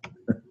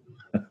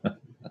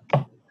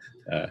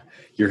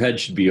 Your head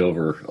should be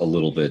over a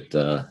little bit.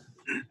 Yeah.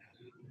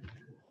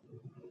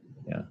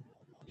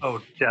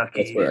 Oh,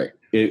 Ducky. That's right.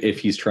 If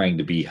he's trying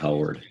to be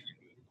Howard.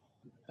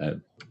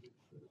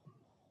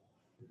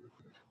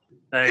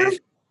 Nice.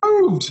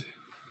 Moved.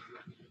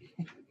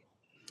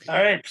 All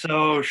right.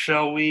 So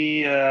shall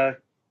we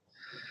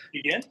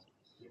begin?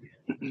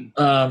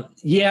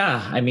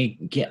 Yeah. I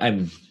mean,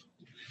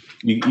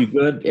 you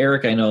good,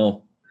 Eric? I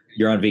know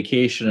you're on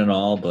vacation and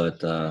all,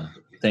 but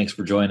thanks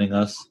for joining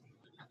us.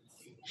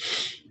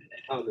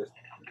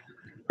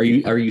 Are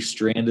you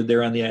stranded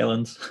there on the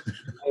islands?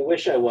 I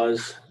wish I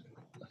was.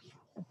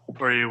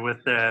 Were you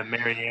with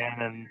Mary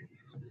Ann and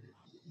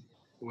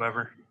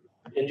whoever?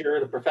 And you're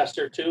the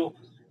professor too?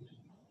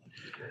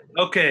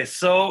 Okay,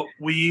 so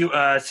we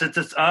since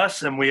it's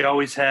us and we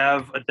always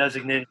have a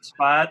designated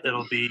spot,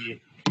 it'll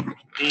be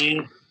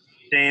me,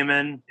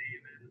 Damon,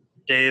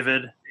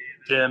 David,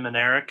 Jim, and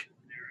Eric.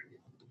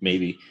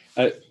 Maybe.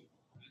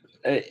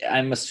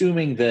 I'm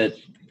assuming that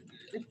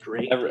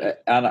Great.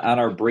 on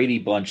our Brady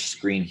Bunch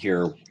screen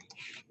here,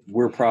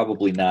 we're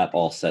probably not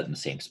all set in the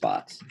same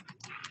spots.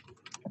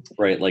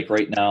 Right? Like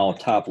right now,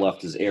 top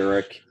left is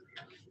Eric,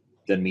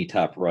 then me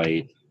top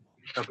right.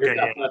 Okay.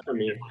 Top left for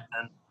me.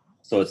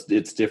 So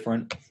it's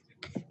different?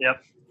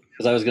 Yep.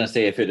 Because I was going to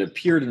say, if it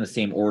appeared in the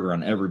same order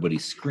on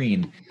everybody's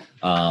screen,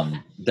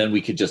 then we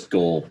could just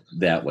go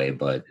that way,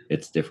 but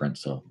it's different,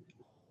 so.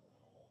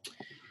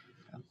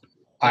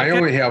 I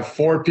only have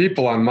 4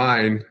 people on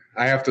mine.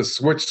 I have to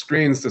switch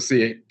screens to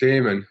see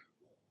Damon.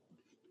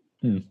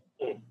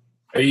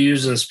 Are you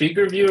using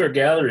speaker view or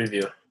gallery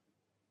view?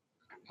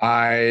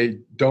 I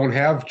don't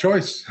have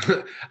choice.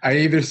 I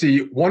either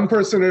see one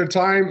person at a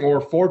time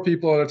or 4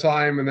 people at a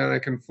time, and then I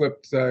can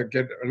flip to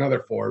get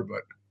another 4.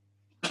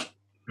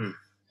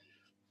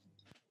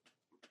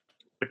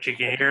 But you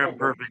can hear him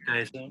perfect, I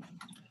assume.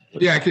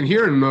 Yeah, I can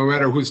hear him no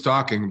matter who's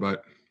talking,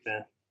 but.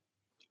 Yeah.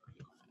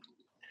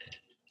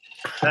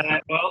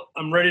 Well,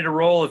 I'm ready to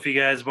roll if you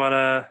guys want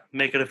to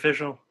make it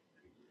official.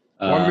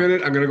 1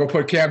 minute, I'm going to go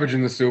put cabbage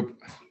in the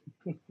soup.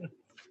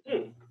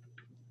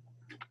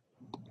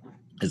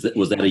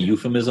 Was that a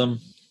euphemism?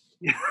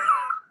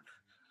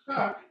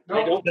 I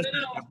don't This is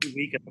every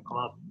week at the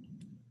club.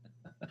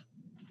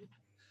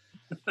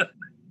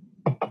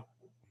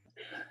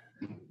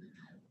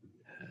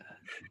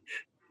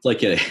 It's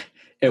like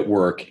at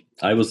work,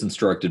 I was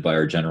instructed by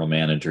our general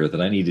manager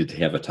that I needed to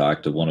have a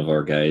talk to one of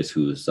our guys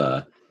who's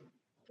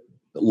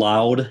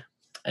loud,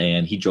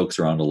 and he jokes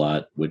around a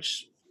lot,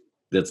 which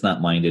that's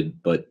not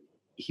minded, but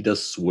he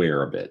does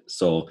swear a bit.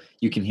 So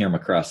you can hear him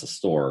across the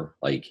store,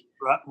 like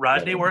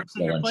Rodney works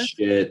in your yelling place?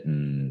 shit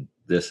and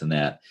this and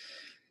that.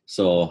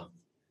 So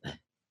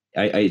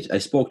I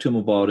spoke to him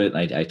about it.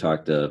 And I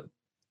talked to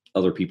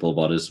other people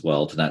about it as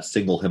well to not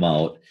single him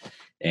out.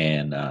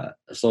 And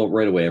so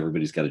right away,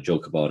 everybody's got a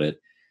joke about it.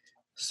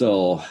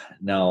 So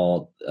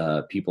now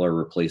people are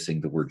replacing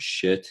the word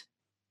shit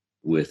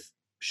with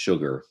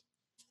sugar.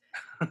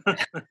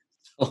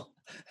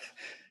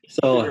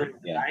 So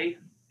yeah.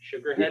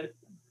 Sugarhead.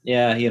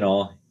 Yeah,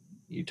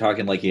 you're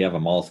talking like you have a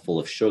mouthful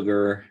of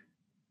sugar.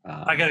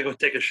 I gotta go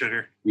take a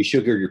sugar. You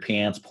sugar your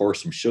pants, pour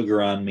some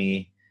sugar on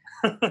me.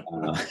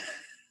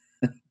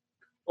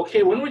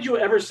 Okay, when would you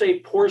ever say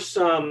pour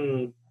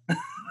some?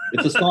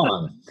 It's a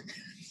song.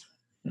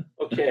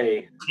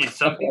 Okay.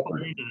 Some people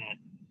are into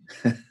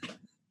that.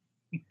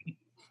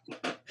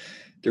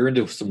 They're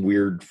into some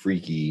weird,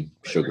 freaky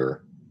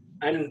sugar.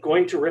 I'm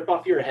going to rip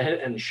off your head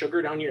and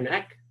sugar down your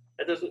neck.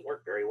 That doesn't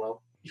work very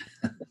well.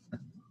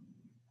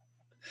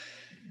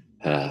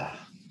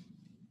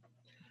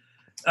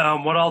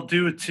 What I'll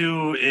do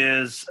too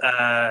is,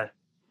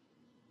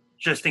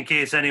 just in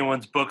case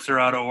anyone's books are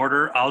out of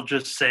order, I'll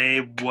just say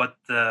what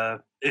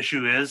the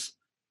issue is.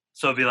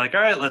 So I'll be like,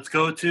 all right, let's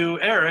go to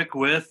Eric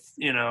with,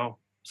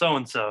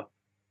 so-and-so.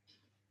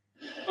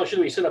 Oh, should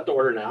we set up the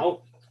order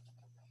now?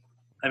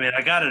 I mean,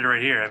 I got it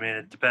right here. I mean,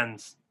 it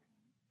depends.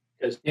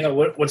 Yeah,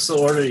 what's the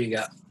order you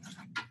got?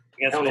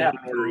 I don't have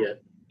an order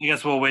yet. I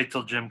guess we'll wait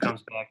till Jim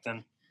comes back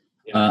then.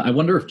 I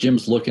wonder if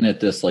Jim's looking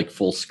at this like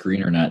full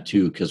screen or not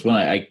too, because when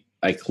I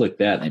clicked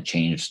that and it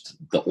changed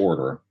the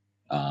order.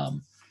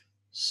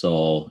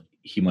 So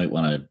he might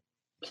want to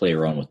play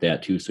around with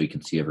that too, so he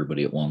can see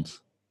everybody at once.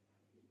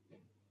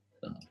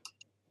 So.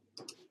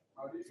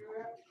 How do you do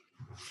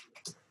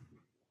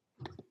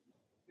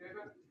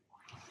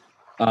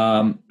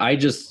that?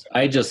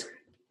 I just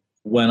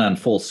went on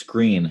full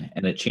screen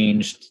and it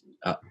changed.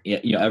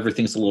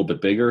 Everything's a little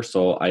bit bigger,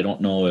 so I don't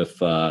know if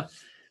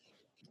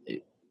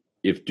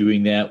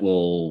doing that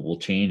will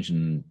change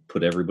and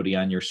put everybody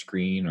on your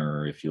screen,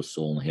 or if you'll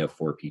still only have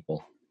 4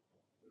 people.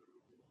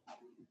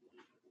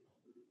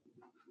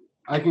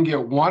 I can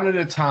get one at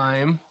a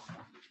time,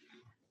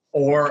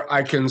 or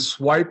I can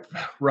swipe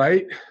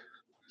right.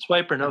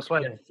 Swipe or no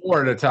swipe?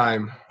 4 at a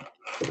time.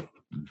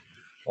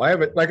 Well, I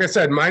have it. Like I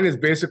said, mine is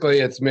basically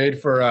it's made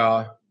for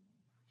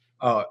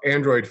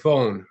Android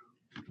phone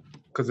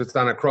because it's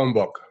on a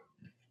Chromebook.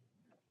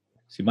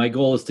 See, my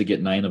goal is to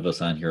get 9 of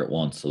us on here at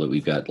once, so that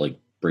we've got like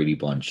Brady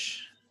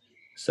Bunch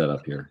set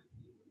up here,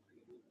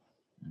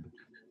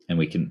 and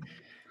we can.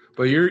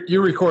 But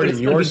you're recording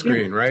your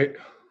screen, right?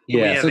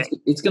 Yeah, so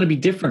it's going to be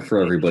different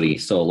for everybody.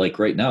 So, like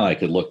right now, I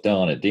could look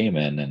down at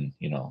Damon and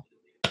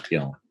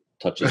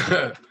touch his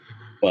hand.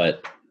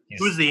 But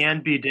who's the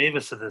Ann B.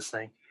 Davis of this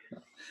thing?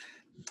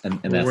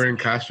 And that's wearing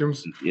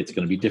costumes. It's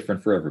going to be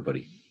different for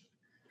everybody.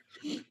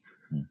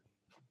 All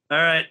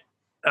right,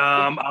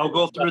 I'll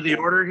go through the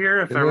order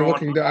here. If everyone,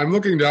 I'm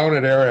looking down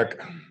at Eric.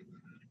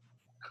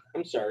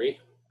 I'm sorry.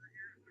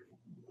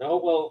 No,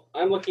 well,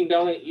 I'm looking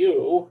down at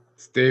you.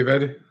 It's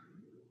David.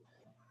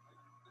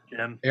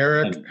 Jim.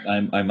 Eric.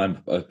 I'm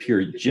up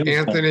here. Jim.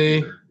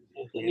 Anthony.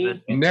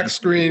 Next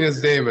screen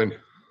is Damon.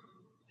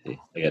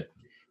 I got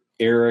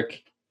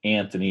Eric,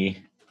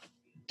 Anthony,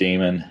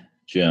 Damon,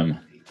 Jim,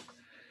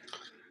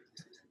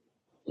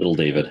 little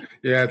David.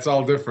 Yeah, it's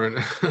all different.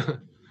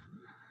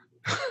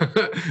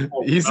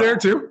 He's there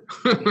too.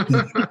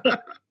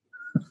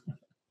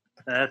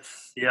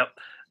 Yep.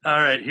 All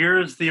right,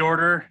 here's the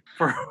order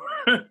for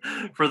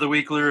for the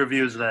weekly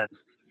reviews then.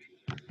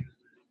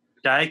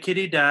 Die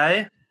Kitty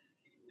Die,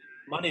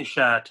 Money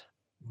Shot,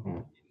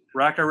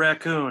 Rocket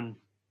Raccoon,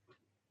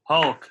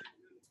 Hulk,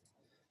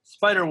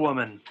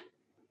 Spider-Woman,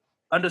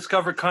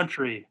 Undiscovered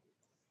Country,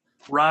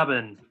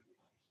 Robin,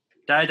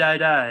 Die Die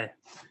Die,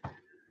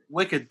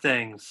 Wicked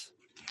Things,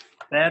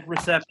 Bad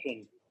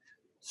Reception,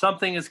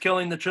 Something is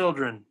Killing the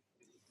Children,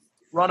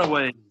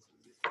 Runaways,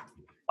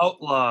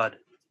 Outlawed,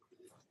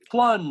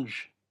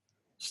 Plunge,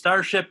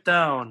 Starship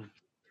Down,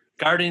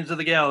 Guardians of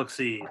the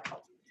Galaxy,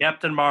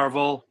 Captain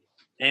Marvel,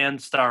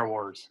 and Star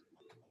Wars.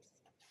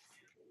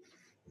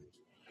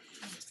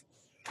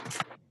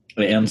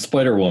 And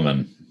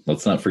Spider-Woman.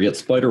 Let's not forget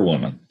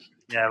Spider-Woman.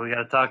 Yeah, we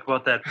got to talk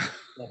about that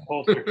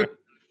poster.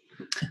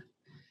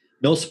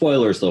 No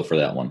spoilers, though, for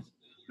that one.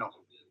 No.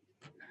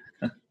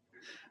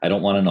 I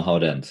don't want to know how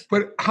it ends.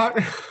 But how...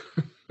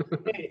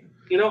 Hey,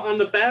 on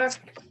the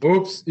back...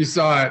 Oops, you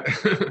saw it.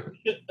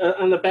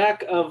 On the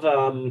back of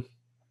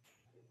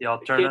the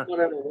alternative on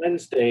a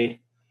Wednesday,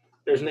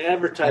 there's an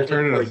advertisement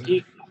for a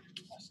geek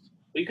contest.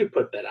 We could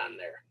put that on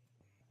there.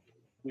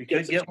 We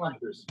could get one.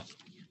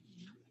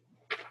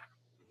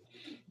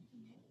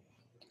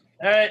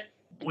 All right,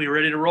 we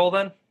ready to roll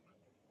then?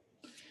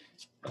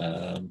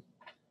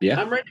 Yeah.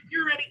 I'm ready.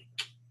 You're ready.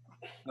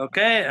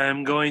 Okay,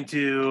 I'm going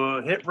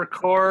to hit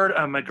record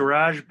on my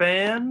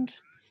GarageBand.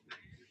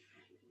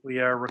 We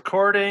are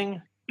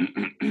recording.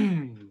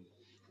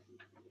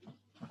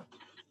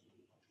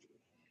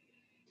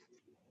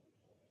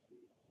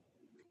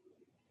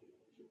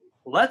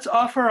 let's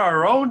offer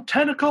our own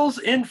tentacles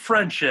in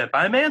friendship.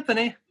 I'm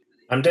Anthony.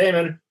 I'm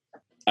Damon.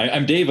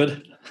 I'm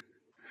David.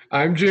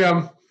 I'm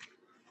Jim.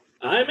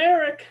 I'm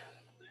Eric.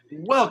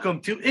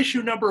 Welcome to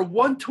issue number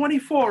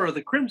 124 of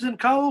the Crimson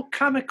Cowl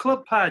Comic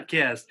Club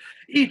podcast.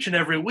 Each and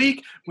every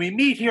week, we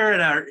meet here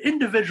at our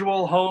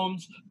individual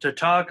homes to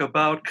talk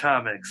about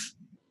comics.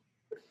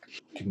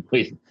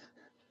 Wait,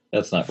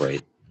 that's not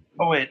right.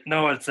 Oh, wait,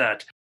 no, it's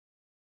not.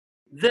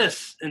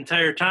 This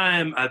entire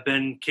time, I've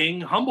been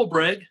King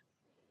Humblebrag.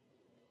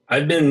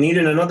 I've been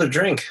needing another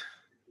drink.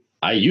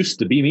 I used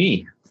to be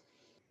me.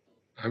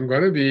 I'm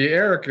going to be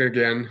Eric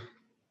again.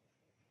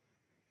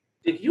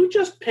 Did you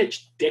just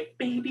pitch dick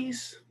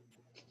babies?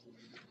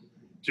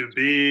 To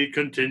be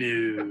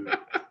continued.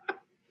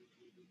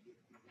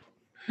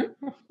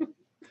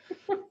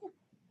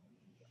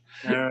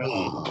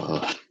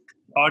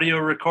 Audio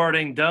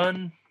recording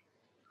done.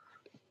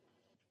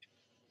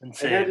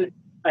 And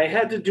I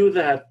had to do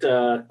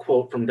that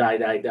quote from Die,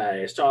 Die,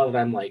 Die. I saw it.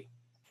 I'm like,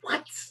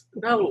 what?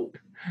 No.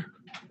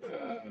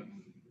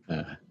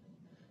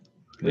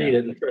 Read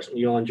it, and trust me,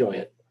 you'll enjoy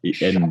it.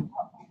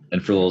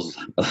 And for those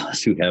of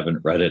us who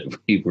haven't read it,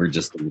 we were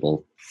just a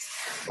little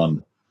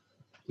fun.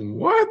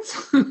 What?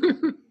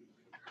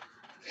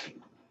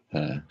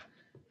 For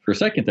a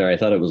second there, I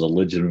thought it was a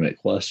legitimate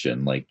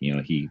question. Like,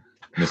 he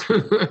missed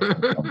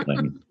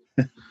something.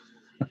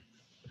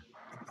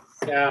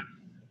 Yeah.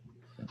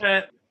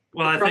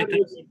 Well, I think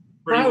that's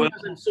pretty well.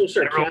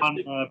 So everyone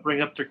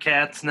bring up their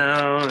cats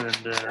now,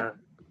 and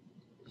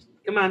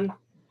come on.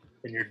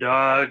 And your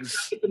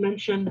dogs.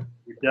 Dimension.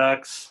 Your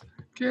ducks.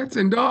 Cats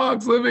and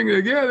dogs living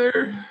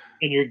together.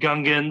 And your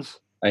gungans.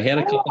 I had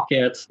a couple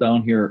cats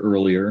down here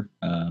earlier,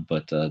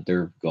 but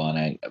they're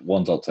gone.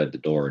 One's outside the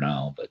door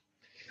now, but.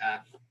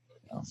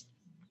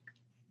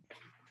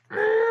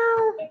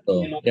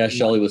 So, yeah,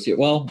 Shelly was here.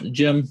 Well,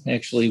 Jim,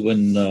 actually,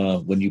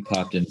 when you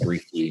popped in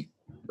briefly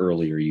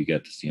earlier, you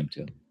got to see him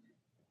too.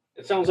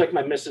 It sounds like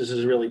my missus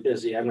is really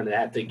busy. I'm going to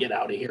have to get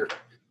out of here.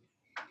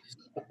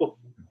 So,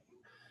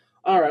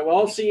 all right. Well,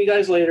 I'll see you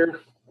guys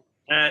later.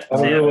 All right.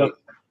 See you.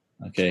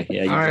 Okay.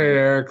 Yeah. All right,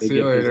 Eric. See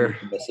you later.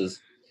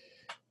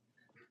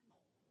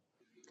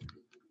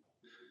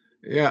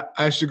 Yeah,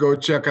 I should go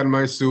check on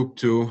my soup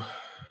too.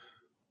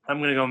 I'm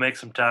going to go make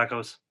some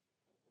tacos.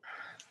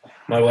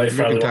 My wife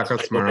probably tacos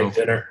wants tomorrow. to make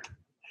dinner.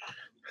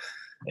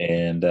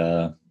 And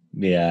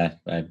yeah,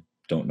 I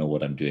don't know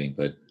what I'm doing,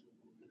 but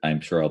I'm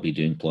sure I'll be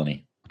doing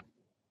plenty.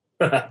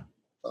 Okay.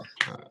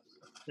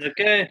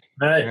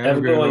 All right. Have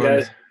a good one,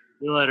 guys. See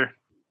you later.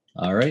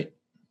 All right.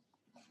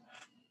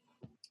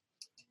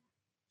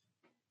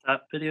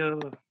 Stop video.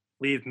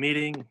 Leave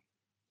meeting.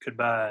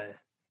 Goodbye.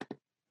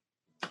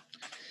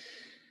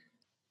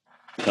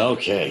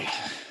 Okay.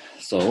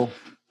 So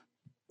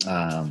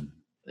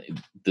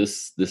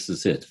this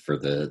is it for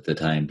the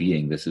time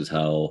being. This is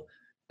how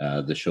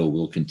the show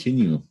will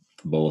continue,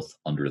 both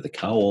under the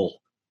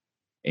Cowl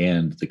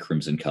and the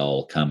Crimson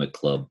Cowl Comic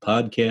Club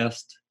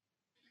podcast.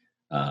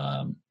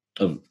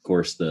 Of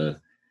course,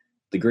 the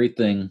great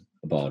thing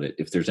about it,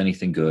 if there's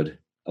anything good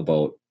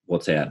about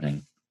what's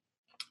happening,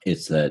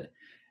 it's that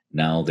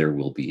now there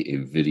will be a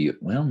video.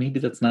 Well, maybe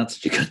that's not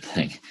such a good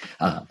thing,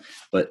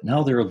 but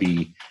now there will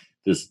be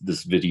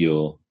this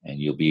video, and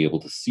you'll be able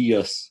to see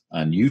us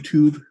on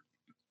YouTube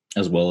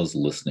as well as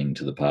listening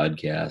to the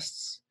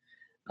podcasts.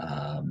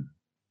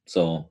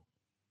 So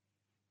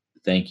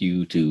thank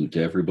you to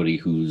everybody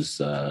who's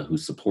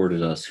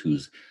supported us,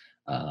 who's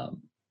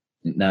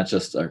not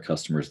just our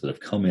customers that have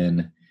come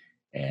in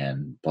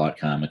and bought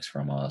comics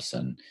from us,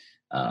 and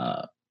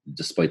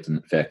despite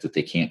the fact that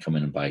they can't come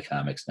in and buy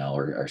comics now,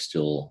 are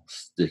still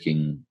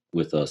sticking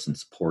with us and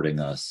supporting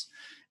us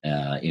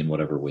in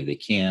whatever way they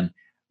can.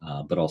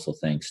 But also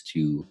thanks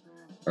to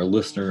our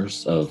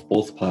listeners of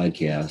both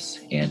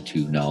podcasts, and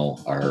to now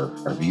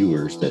our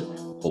viewers that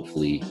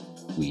hopefully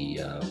we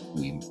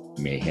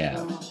may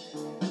have.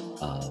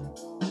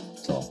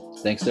 So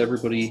thanks to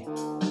everybody.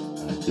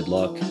 Good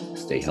luck.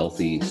 Stay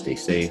healthy. Stay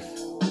safe.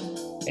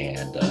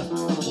 And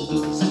we'll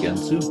do this again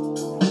soon.